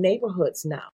our own neighborhoods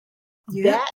now.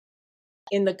 Yeah. That,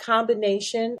 in the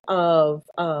combination of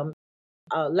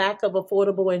lack of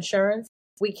affordable insurance,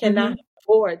 we cannot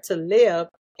afford to live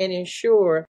and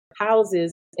insure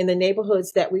houses in the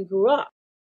neighborhoods that we grew up.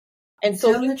 And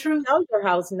so you can sell your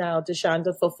house now,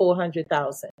 DeShonda, for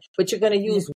 $400,000, but you're going to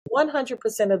use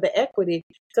 100% of the equity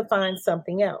to find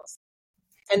something else.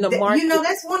 And the market,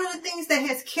 that's one of the things that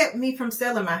has kept me from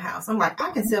selling my house. I'm like,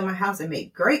 I can sell my house and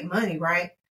make great money,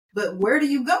 right? But where do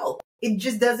you go? It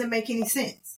just doesn't make any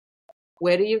sense.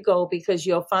 Where do you go? Because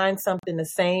you'll find something the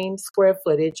same square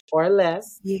footage or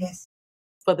less. Yes.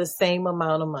 For the same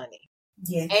amount of money.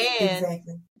 Yes. And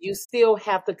exactly. You still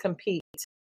have to compete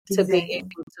to be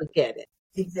able to get it.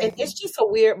 Exactly. And it's just a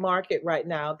weird market right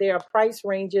now. There are price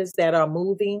ranges that are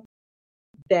moving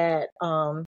that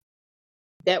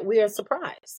we are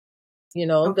surprised.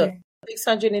 The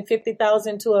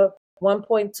 650,000 to a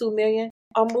 1.2 million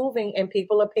are moving, and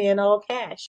people are paying all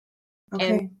cash. Okay.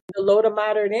 And the low to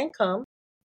moderate income,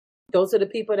 those are the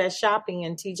people that's shopping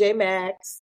in TJ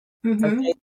Maxx,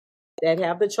 okay, that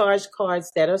have the charge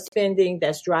cards, that are spending,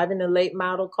 that's driving the late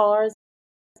model cars.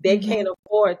 They can't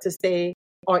afford to stay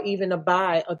or even to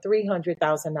buy a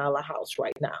 $300,000 house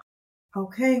right now.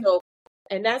 Okay. So,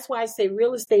 and that's why I say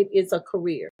real estate is a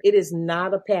career. It is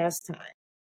not a pastime.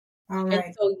 All right.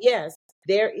 And so, yes,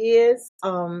 there is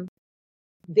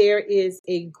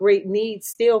a great need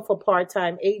still for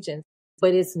part-time agents,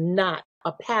 but it's not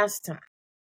a pastime.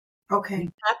 Okay.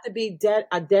 You have to be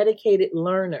a dedicated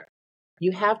learner.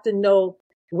 You have to know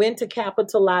when to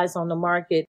capitalize on the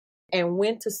market and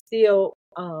when to still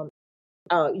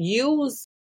use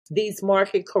these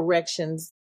market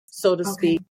corrections, so to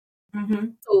speak,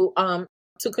 to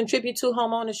contribute to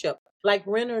homeownership. Like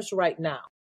renters right now,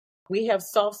 we have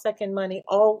soft second money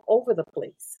all over the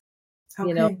place.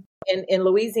 In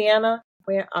Louisiana,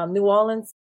 where New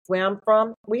Orleans, where I'm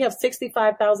from, we have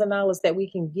 $65,000 that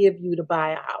we can give you to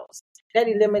buy a house. That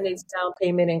eliminates down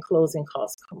payment and closing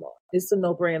costs. Come on, it's a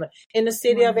no-brainer. In the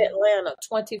city of Atlanta,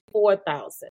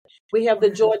 $24,000. We have the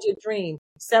Georgia Dream,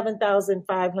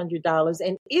 $7,500.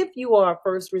 And if you are a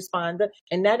first responder,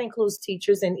 and that includes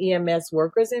teachers and EMS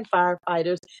workers and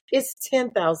firefighters, it's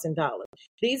 $10,000.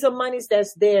 These are monies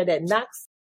that's there that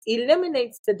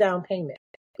eliminates the down payment,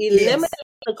 eliminates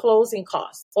the closing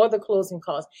costs.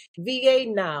 VA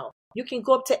now, you can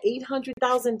go up to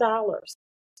 $800,000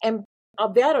 and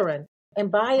a veteran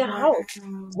and buy a house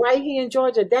right here in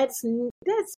Georgia. That's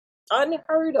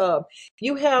unheard of.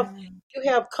 You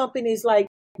have companies like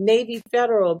Navy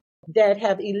Federal that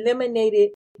have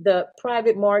eliminated the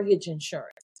private mortgage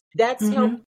insurance. That's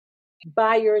helped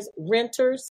buyers,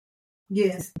 renters.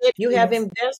 Yes. You have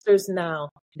investors now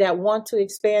that want to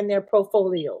expand their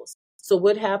portfolios. So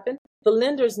what happened? The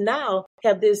lenders now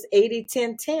have this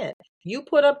 80-10-10. You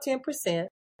put up 10%,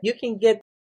 you can get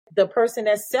the person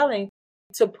that's selling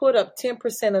to put up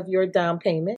 10% of your down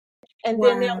payment, and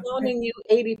then they're loaning you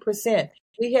 80%.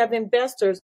 We have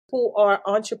investors who are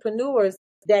entrepreneurs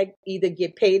that either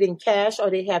get paid in cash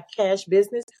or they have cash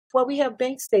business. Well, we have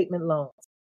bank statement loans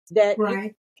that you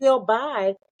can still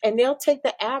buy, and they'll take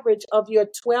the average of your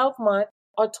 12-month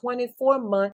or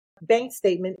 24-month bank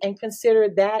statement and consider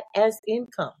that as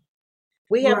income.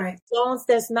 We have loans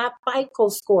that's not FICO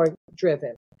score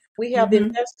driven. We have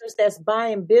investors that's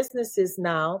buying businesses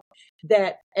now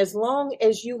that, as long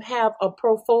as you have a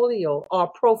portfolio or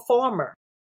pro forma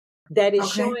that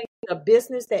is showing a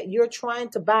business that you're trying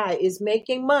to buy is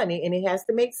making money, and it has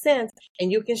to make sense, and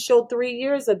you can show 3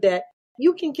 years of that,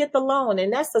 you can get the loan.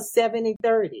 And that's a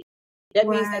 70-30. That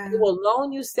means that they will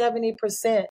loan you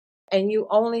 70%, and you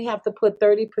only have to put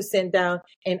 30% down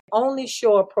and only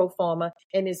show a pro forma,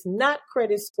 and it's not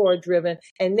credit score driven,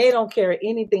 and they don't care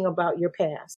anything about your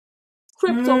past.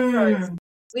 Cryptocurrency.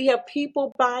 We have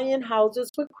people buying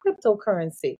houses with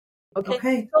cryptocurrency.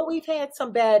 Okay. So we've had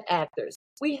some bad actors.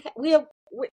 We're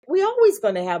always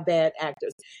going to have bad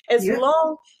actors. As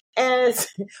long as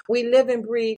we live and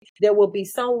breathe, there will be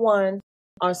someone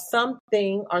or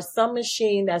something or some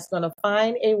machine that's going to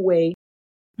find a way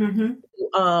to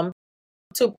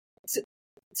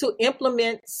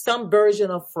implement some version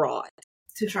of fraud.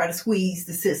 To try to squeeze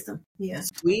the system.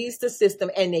 Squeeze the system,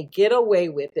 and they get away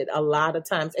with it a lot of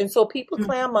times. And so people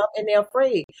clam up and they're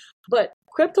afraid. But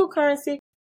cryptocurrency,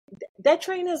 that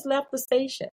train has left the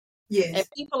station. Yes. And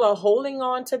people are holding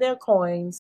on to their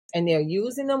coins, and they're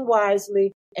using them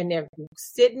wisely, and they're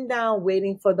sitting down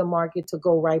waiting for the market to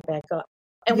go right back up.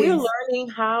 And we're learning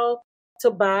how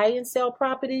to buy and sell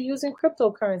property using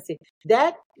cryptocurrency.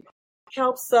 That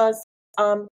helps us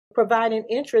provide an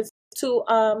interest to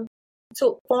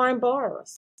foreign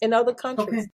borrowers in other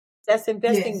countries that's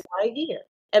investing right here.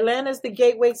 Atlanta's the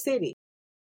gateway city.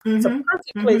 It's a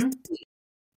perfect place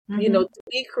to be, to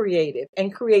be creative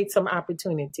and create some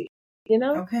opportunity,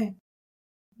 Okay.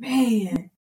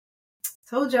 Man.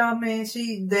 Told y'all, man,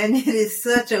 Danette is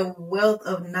such a wealth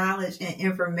of knowledge and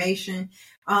information.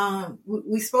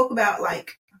 We spoke about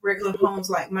like regular homes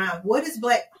like mine. What is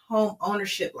Black home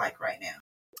ownership like right now?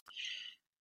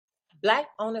 Black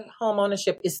home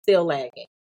ownership is still lagging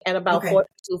at about 40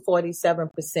 to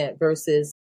 47%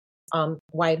 versus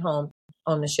white home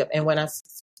ownership. And when I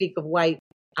speak of white,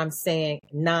 I'm saying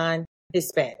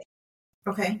non-Hispanic.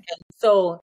 Okay. And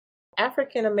so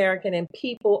African American and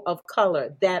people of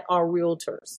color that are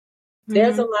realtors,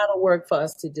 there's a lot of work for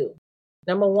us to do.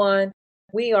 Number one,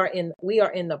 we are in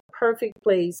the perfect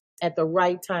place at the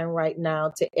right time right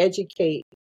now to educate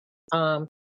our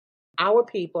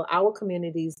people, our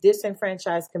communities,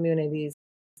 disenfranchised communities,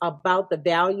 about the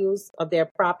values of their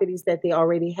properties that they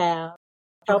already have,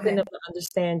 helping them to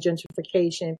understand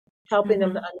gentrification, helping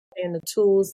them to understand the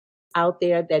tools out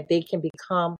there that they can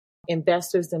become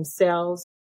investors themselves.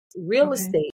 Real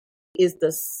estate is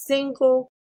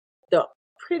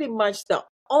pretty much the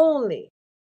only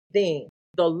thing,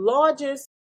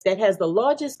 that has the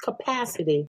largest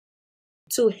capacity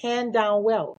to hand down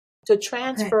wealth, to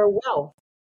transfer wealth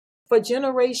for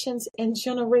generations and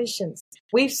generations.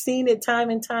 We've seen it time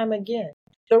and time again.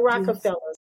 The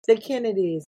Rockefellers, the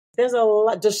Kennedys, there's a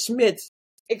lot, the Schmidts,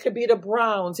 it could be the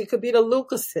Browns, it could be the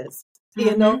Lucases,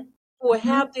 who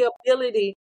have the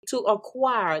ability to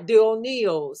acquire, the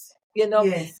O'Neals,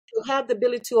 to have the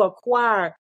ability to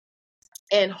acquire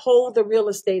and hold the real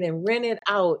estate and rent it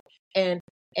out and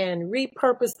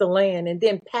repurpose the land and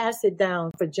then pass it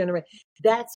down for generations.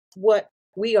 That's what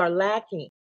we are lacking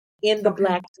in the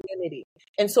Black community.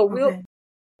 And so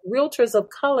realtors of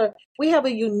color, we have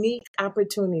a unique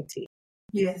opportunity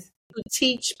to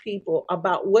teach people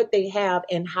about what they have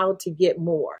and how to get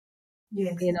more.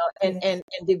 And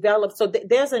develop. So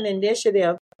there's an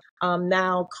initiative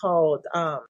now called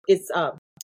it's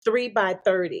 3 by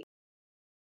 30.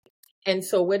 And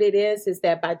so what it is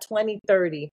that by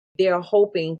 2030, they're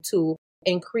hoping to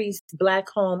increase Black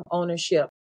home ownership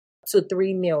to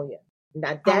 3 million.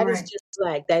 Now that is just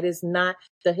Black. That is not,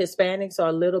 the Hispanics are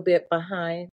a little bit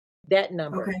behind that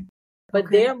number,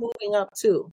 but they're moving up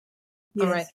too. All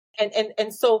right. Yes.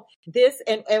 And so this,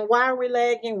 and why are we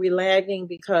lagging? We're lagging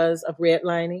because of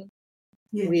redlining.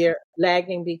 Yes. We're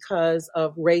lagging because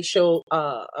of racial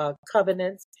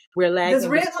covenants. We're Does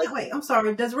lagging because redlining, wait, I'm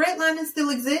sorry. Does redlining still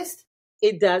exist?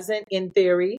 it doesn't in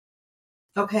theory,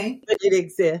 Okay. but it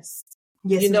exists.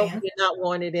 Yes, You know, ma'am. you're not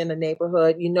wanted in the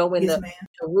neighborhood. You know, when Yes, the ma'am.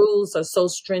 rules are so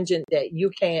stringent that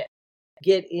you can't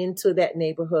get into that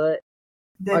neighborhood,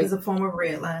 That or is a form of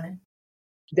redlining.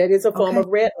 that is a form Okay. of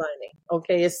redlining.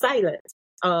 Okay. It's silent.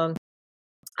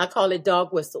 I call it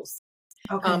dog whistles.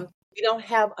 Okay. We don't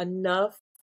have enough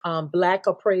Black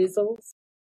appraisers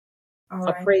All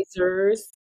right.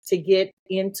 to get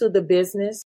into the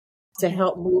business to Okay.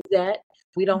 help move that.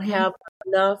 We don't Mhm. have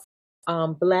enough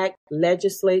Black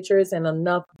legislators and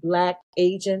enough Black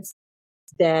agents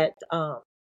that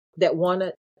that want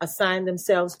to assign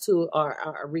themselves to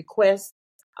our request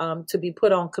to be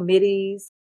put on committees,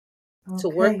 to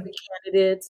work Okay. with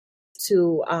candidates,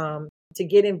 to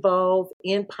get involved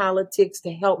in politics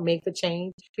to help make a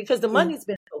change because the Yeah. money's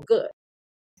been so good.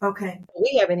 Okay.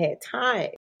 We haven't had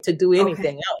time to do Okay.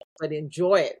 anything else but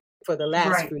enjoy it for the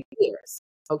last Right. 3 years.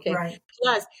 Okay. Right.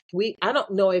 Plus, I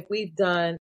don't know if we've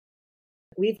done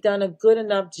a good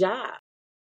enough job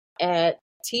at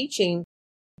teaching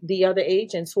the other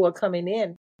agents who are coming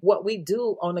in what we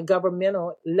do on a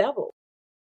governmental level.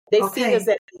 They see us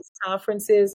Okay. at these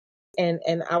conferences, and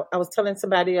I was telling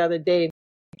somebody the other day,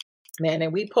 man,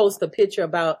 and we post a picture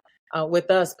about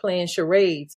with us playing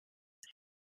charades.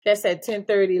 That's at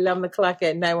 10:30, 11 o'clock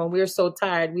at night when we're so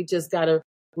tired, we just got to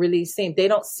release steam. They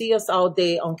don't see us all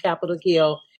day on Capitol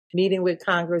Hill, meeting with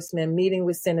congressmen, meeting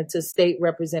with senators, state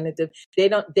representatives. They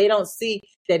don't see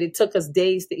that it took us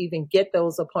days to even get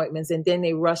those appointments, and then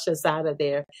they rush us out of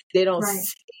there. They don't Right.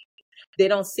 see, they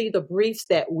don't see the briefs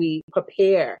that we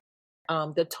prepare,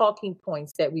 the talking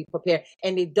points that we prepare,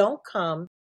 and they don't come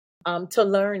to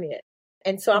learn it.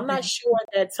 And so I'm not Okay. sure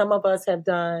that some of us have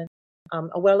done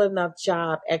a well enough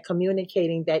job at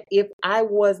communicating that if I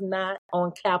was not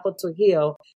on Capitol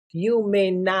Hill, you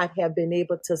may not have been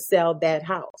able to sell that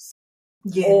house,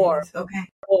 or Yes. Okay.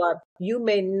 you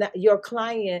may not, your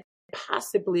client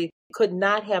possibly could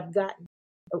not have gotten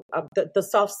the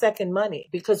soft second money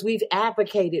because we've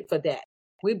advocated for that.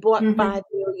 We bought Mhm. 5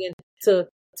 million to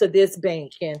this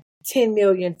bank and 10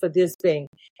 million for this bank,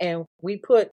 and we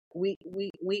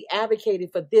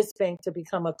advocated for this bank to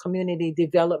become a community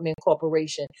development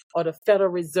corporation, or the Federal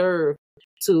Reserve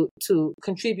to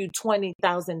contribute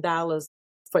 $20,000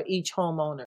 for each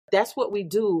homeowner. That's what we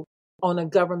do on a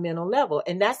governmental level,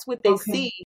 and that's what they Okay.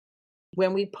 see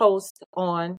when we post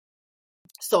on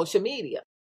social media.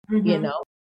 You Mhm. know.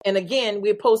 And again,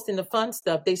 we're posting the fun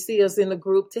stuff. They see us in the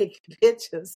group taking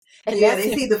pictures, and Yeah, that's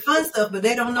they see the fun stuff, but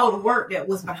they don't know the work that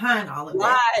was behind all of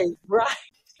that. right.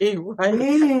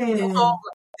 Man. Oh,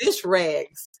 dish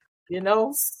rags, you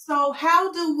know. So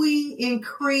how do we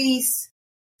increase?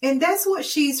 And that's what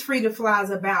She's Free to Fly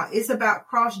is about. It's about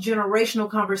cross-generational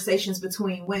conversations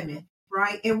between women,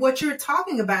 right? And what you're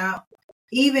talking about,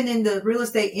 even in the real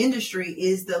estate industry,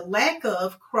 is the lack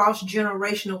of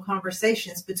cross-generational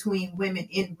conversations between women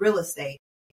in real estate.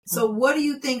 So what do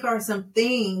you think are some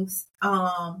things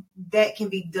that can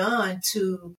be done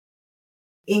to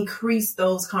increase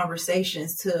those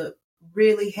conversations, to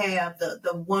really have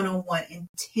the one-on-one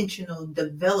intentional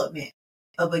development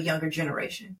of a younger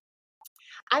generation?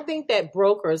 I think that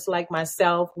brokers like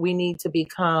myself, we need to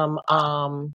become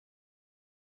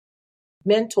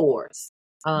mentors.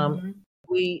 Mm-hmm.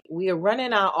 We are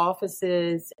running our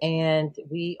offices, and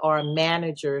we are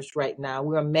managers right now.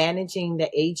 We are managing the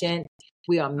agent.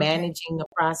 We are Okay. managing the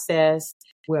process.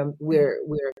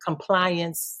 We're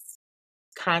compliance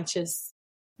conscious.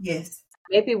 Yes.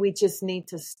 Maybe we just need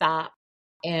to stop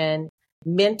and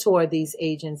mentor these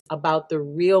agents about the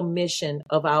real mission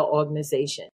of our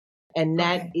organization. And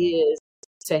that Okay. is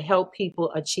to help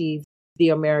people achieve the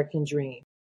American dream.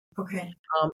 Okay.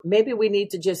 Maybe we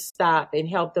need to just stop and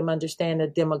help them understand the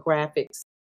demographics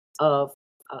of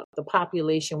the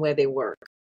population where they work,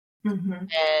 Mm-hmm.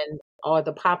 and or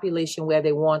the population where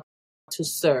they want to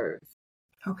serve.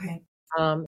 Okay.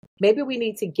 Maybe we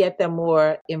need to get them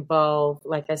more involved,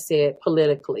 like I said,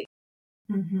 politically,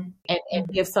 Mm-hmm. and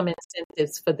Mm-hmm. give some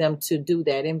incentives for them to do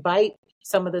that. Invite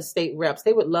some of the state reps.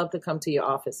 They would love to come to your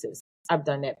offices. I've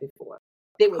done that before.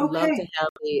 They would love to Okay. have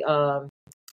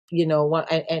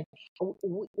and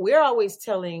we're always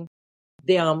telling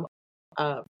them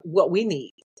what we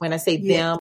need. When I say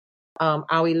Yes. them,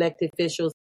 our elected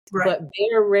officials, Right. but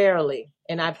very rarely,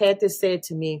 and I've had this said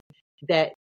to me,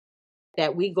 that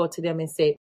we go to them and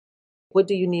say, what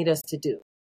do you need us to do?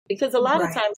 Because a lot of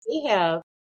Right. times they have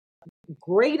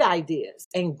great ideas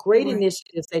and great Right.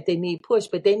 initiatives that they need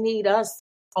pushed, but they need us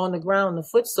on the ground, the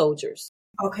foot soldiers,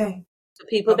 Okay. the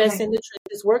people that's Okay. in the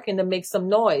trenches working to make some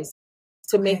noise,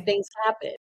 to make Okay. things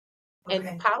happen.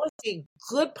 And Okay.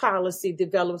 good policy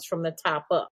develops from the top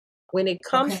up. When it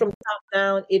comes Okay. from top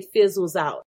down, it fizzles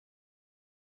out.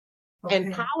 And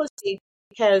Okay. policy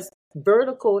has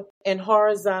vertical and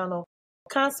horizontal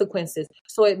consequences.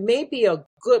 So it may be a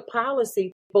good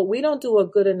policy, but we don't do a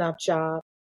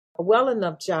well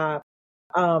enough job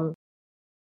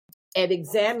at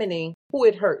examining who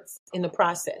it hurts in the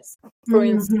process. For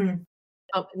instance,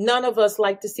 Mm-hmm. none of us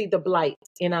like to see the blight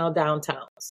in our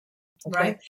downtowns. Okay?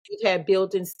 Right. We've had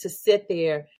buildings to sit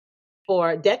there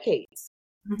for decades,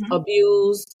 Mm-hmm.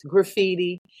 abused,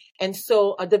 graffiti. And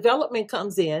so a development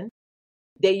comes in,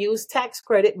 they use tax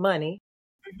credit money,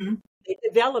 Mm-hmm. they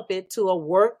develop it to a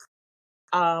work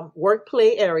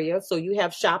play area. So you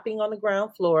have shopping on the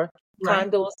ground floor, Right.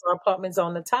 condos or apartments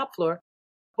on the top floor,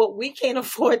 but we can't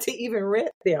afford to even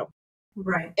rent them.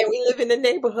 Right. And we live in the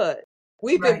neighborhood.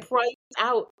 We've been Right. priced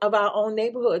out of our own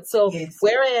neighborhood. So Yes.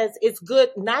 whereas it's good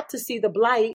not to see the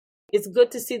blight, it's good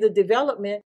to see the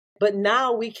development, but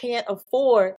now we can't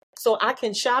afford. So I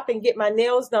can shop and get my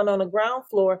nails done on the ground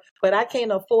floor, but I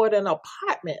can't afford an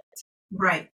apartment.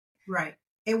 Right. Right.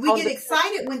 And we On get the-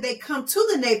 excited when they come to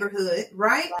the neighborhood,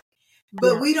 right?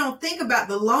 But Yeah. we don't think about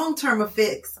the long-term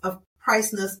effects of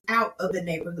pricing us out of the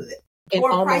neighborhood And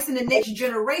or almost- pricing the next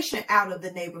generation out of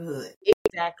the neighborhood.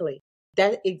 Exactly.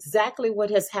 That's exactly what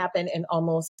has happened in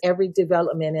almost every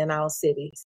development in our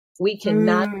cities. We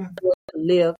cannot afford to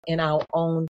live in our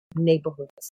own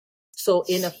neighborhoods. So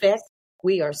in effect,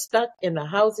 we are stuck in the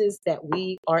houses that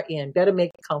we are in. Better make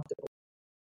it comfortable,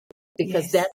 because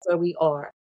Yes. that's where we are.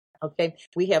 Okay.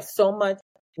 We have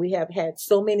had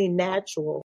so many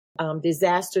natural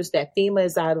disasters that FEMA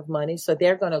is out of money. So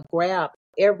they're going to grab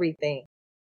everything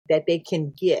that they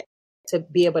can get to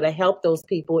be able to help those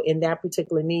people in that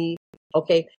particular need.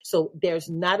 Okay. So there's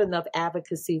not enough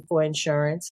advocacy for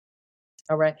insurance.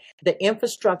 All right. The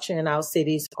infrastructure in our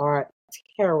cities are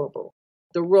terrible.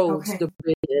 The roads, Okay. the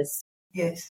bridges,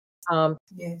 Yes. um,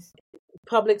 Yes.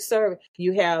 public service.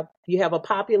 You have a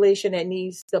population that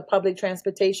needs the public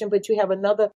transportation, but you have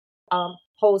another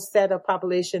whole set of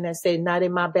population that say, not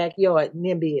in my backyard,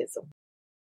 NIMBYism.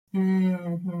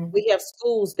 Mm-hmm. We have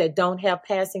schools that don't have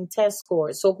passing test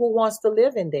scores. So who wants to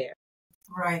live in there?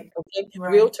 Right. Okay.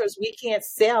 Right. Realtors, we can't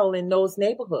sell in those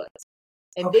neighborhoods.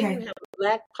 And then Okay. you have a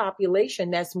Black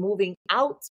population that's moving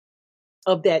out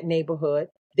of that neighborhood.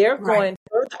 They're Right. going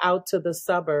further out to the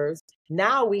suburbs.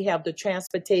 Now we have the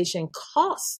transportation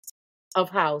cost of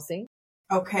housing.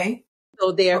 Okay.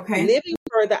 So they're Okay. living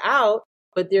further out,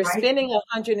 but they're Right. spending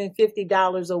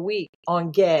 $150 a week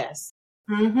on gas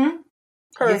Mm-hmm.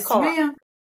 per Yes, car. ma'am.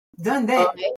 Done that.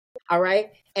 Okay. All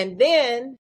right. And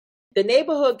then the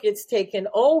neighborhood gets taken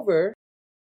over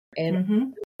and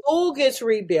Mm-hmm. school gets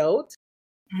rebuilt.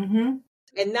 Mm-hmm.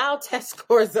 And now test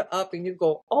scores are up and you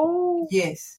go, oh.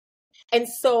 Yes. And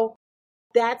so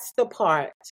that's the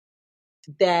part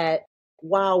that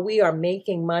while we are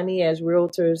making money as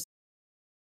realtors,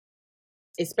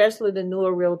 especially the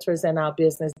newer realtors in our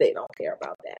business, they don't care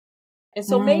about that. And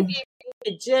so maybe if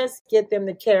we could just get them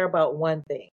to care about one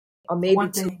thing, or maybe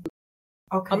One two, thing.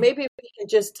 Okay. or maybe if we can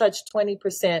just touch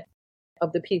 20%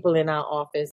 of the people in our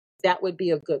office, that would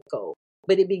be a good goal.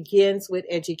 But it begins with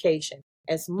education.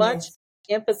 As much Yes.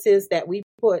 emphasis that we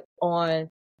put on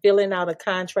filling out a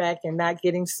contract and not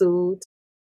getting sued,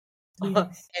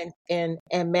 Yes. and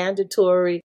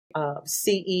mandatory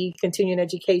CE, continuing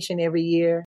education every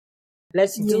year.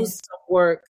 Let's do Yes. some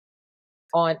work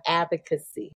on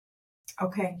advocacy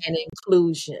Okay. and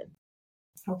inclusion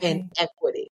Okay. and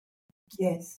equity.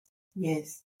 Yes.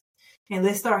 Yes. And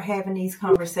let's start having these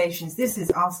conversations. This is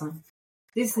awesome.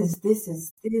 This is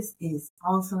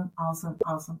awesome, awesome,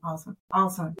 awesome, awesome,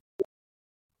 awesome.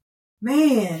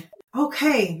 Man.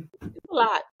 Okay. It's a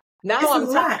lot. Now It's a I'm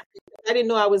lot. tired. I didn't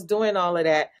know I was doing all of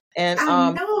that. And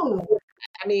I know.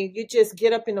 I mean, you just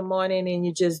get up in the morning and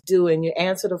you just do, and you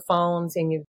answer the phones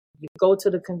and you go to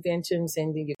the conventions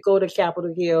and you go to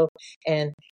Capitol Hill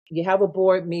and you have a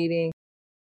board meeting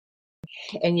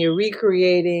and you're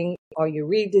recreating or you're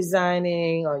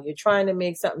redesigning or you're trying to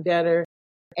make something better.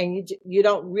 And you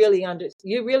don't really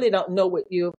you really don't know what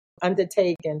you've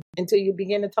undertaken until you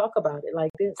begin to talk about it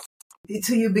like this.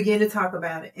 Until you begin to talk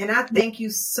about it. And I thank you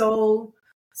so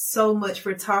much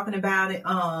for talking about it.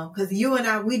 Because you and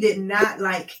I, we did not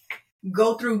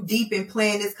go through deep and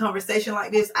plan this conversation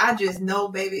like this. I just know,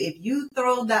 baby, if you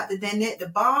throw Dr. Danette the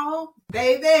ball,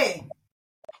 baby,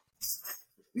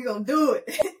 we're gonna do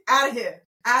it. Out of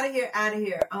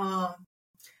here.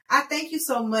 I thank you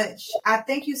so much. I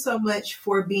thank you so much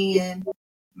for being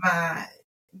my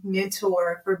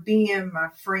mentor, for being my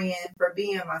friend, for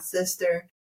being my sister,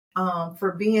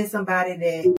 for being somebody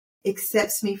that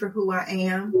accepts me for who I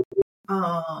am,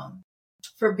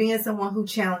 for being someone who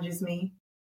challenges me,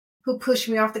 who pushed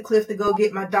me off the cliff to go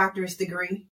get my doctorate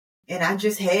degree. And I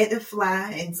just had to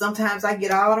fly. And sometimes I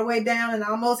get all the way down and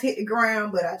almost hit the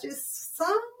ground, but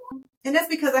and that's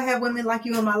because I have women like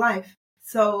you in my life.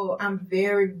 So I'm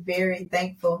very, very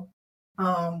thankful.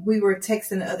 We were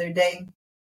texting the other day,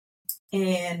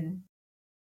 and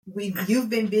you've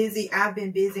been busy, I've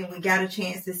been busy, and we got a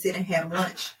chance to sit and have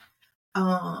lunch.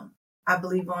 I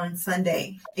believe on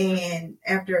Sunday. And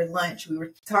after lunch, we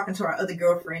were talking to our other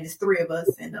girlfriend. It's three of us.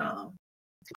 And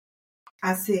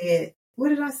I said, what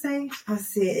did I say? I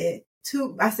said,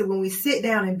 when we sit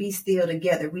down and be still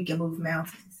together, we can move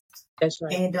mountains. That's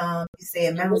right. And you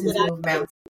said mountains move mountains.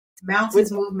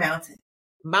 Mountains move mountains.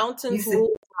 Mountains move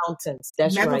mountains.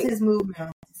 That's right. Mountains move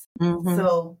mountains. Mm-hmm.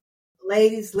 So,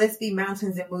 ladies, let's be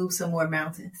mountains and move some more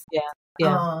mountains.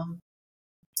 Yeah.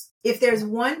 If there's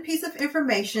one piece of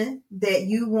information that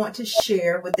you want to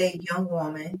share with a young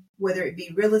woman, whether it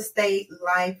be real estate,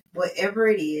 life, whatever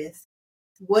it is,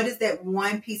 what is that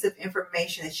one piece of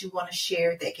information that you want to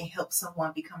share that can help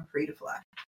someone become free to fly?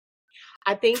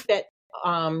 I think that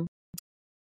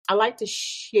I like to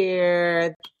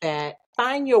share that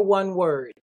find your one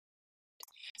word.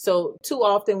 So too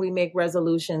often we make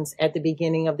resolutions at the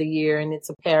beginning of the year, and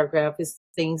it's a paragraph. It's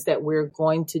things that we're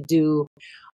going to do.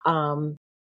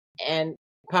 And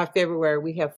by February,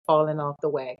 we have fallen off the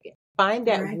wagon. Find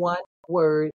that one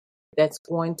word that's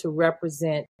going to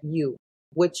represent you,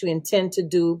 what you intend to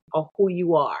do, or who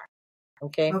you are.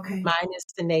 Okay. Mine is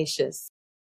tenacious.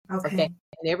 Okay. And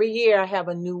every year I have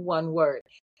a new one word.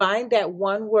 Find that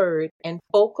one word and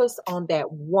focus on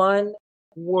that one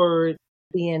word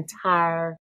the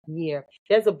entire year.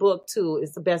 There's a book too.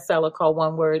 It's a bestseller called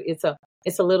One Word. It's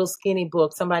a little skinny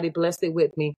book. Somebody blessed it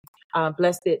with me.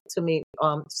 Blessed it to me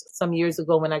some years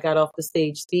ago when I got off the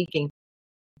stage speaking,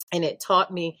 and it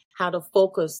taught me how to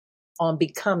focus on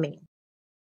becoming.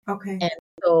 Okay. And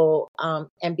so,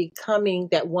 and becoming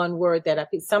that one word that I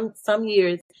pick. Some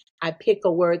years I pick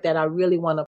a word that I really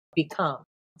want to become.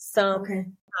 Sometimes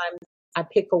I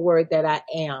pick a word that I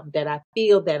am, that I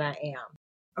feel that I am.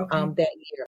 That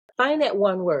year, find that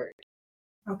one word.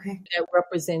 That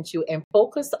represents you, and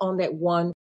focus on that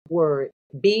one word.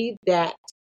 Be that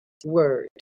word.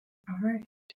 All right.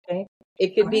 Okay.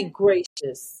 It could be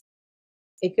gracious.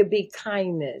 It could be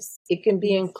kindness. It can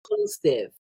be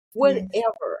inclusive.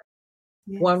 Whatever.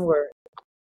 Yes. One word.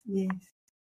 Yes.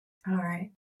 All right.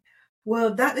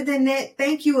 Well, Dr. Danette,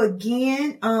 thank you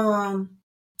again.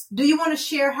 Do you want to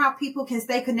share how people can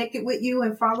stay connected with you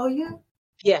and follow you?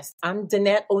 Yes. I'm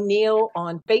Danette O'Neal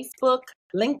on Facebook,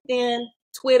 LinkedIn,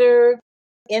 Twitter,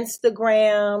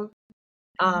 Instagram,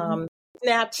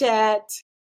 Snapchat.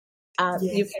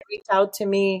 You can reach out to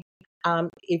me.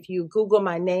 If you Google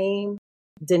my name,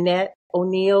 Danette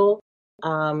O'Neal,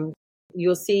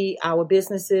 you'll see our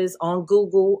businesses on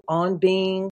Google, on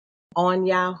Bing, on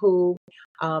Yahoo.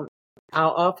 Our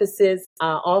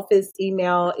office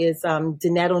email is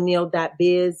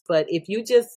DanetteO'Neal.biz. But if you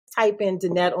just type in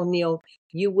Danette O'Neal,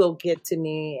 you will get to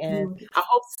me. And I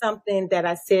hope something that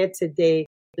I said today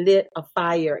lit a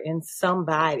fire in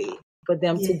somebody for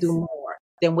them to do more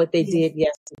than what they did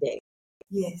yesterday.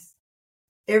 Yes.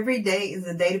 Every day is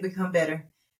a day to become better.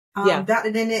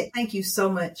 Dr. Danette, thank you so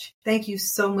much. Thank you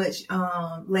so much.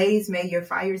 Ladies, may your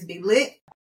fires be lit.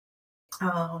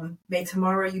 May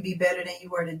tomorrow you be better than you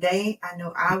were today. I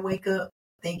know I wake up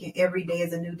thinking every day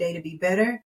is a new day to be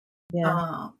better.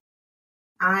 Yeah.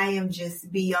 I am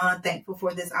just beyond thankful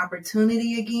for this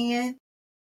opportunity again.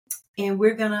 And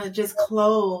we're going to just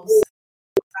close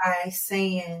by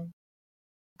saying,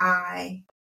 I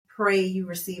pray you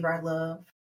receive our love.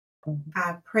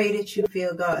 I pray that you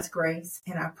feel God's grace,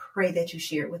 and I pray that you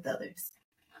share it with others.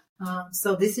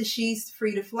 So this is She's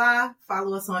Free to Fly.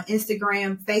 Follow us on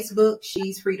Instagram, Facebook,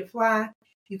 She's Free to Fly.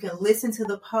 You can listen to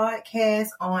the podcast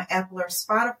on Apple or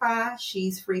Spotify,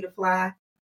 She's Free to Fly.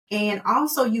 And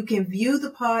also you can view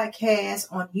the podcast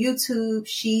on YouTube,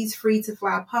 She's Free to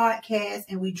Fly podcast.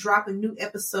 And we drop a new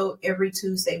episode every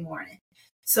Tuesday morning.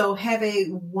 So have a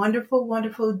wonderful,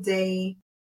 wonderful day,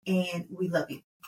 and we love you.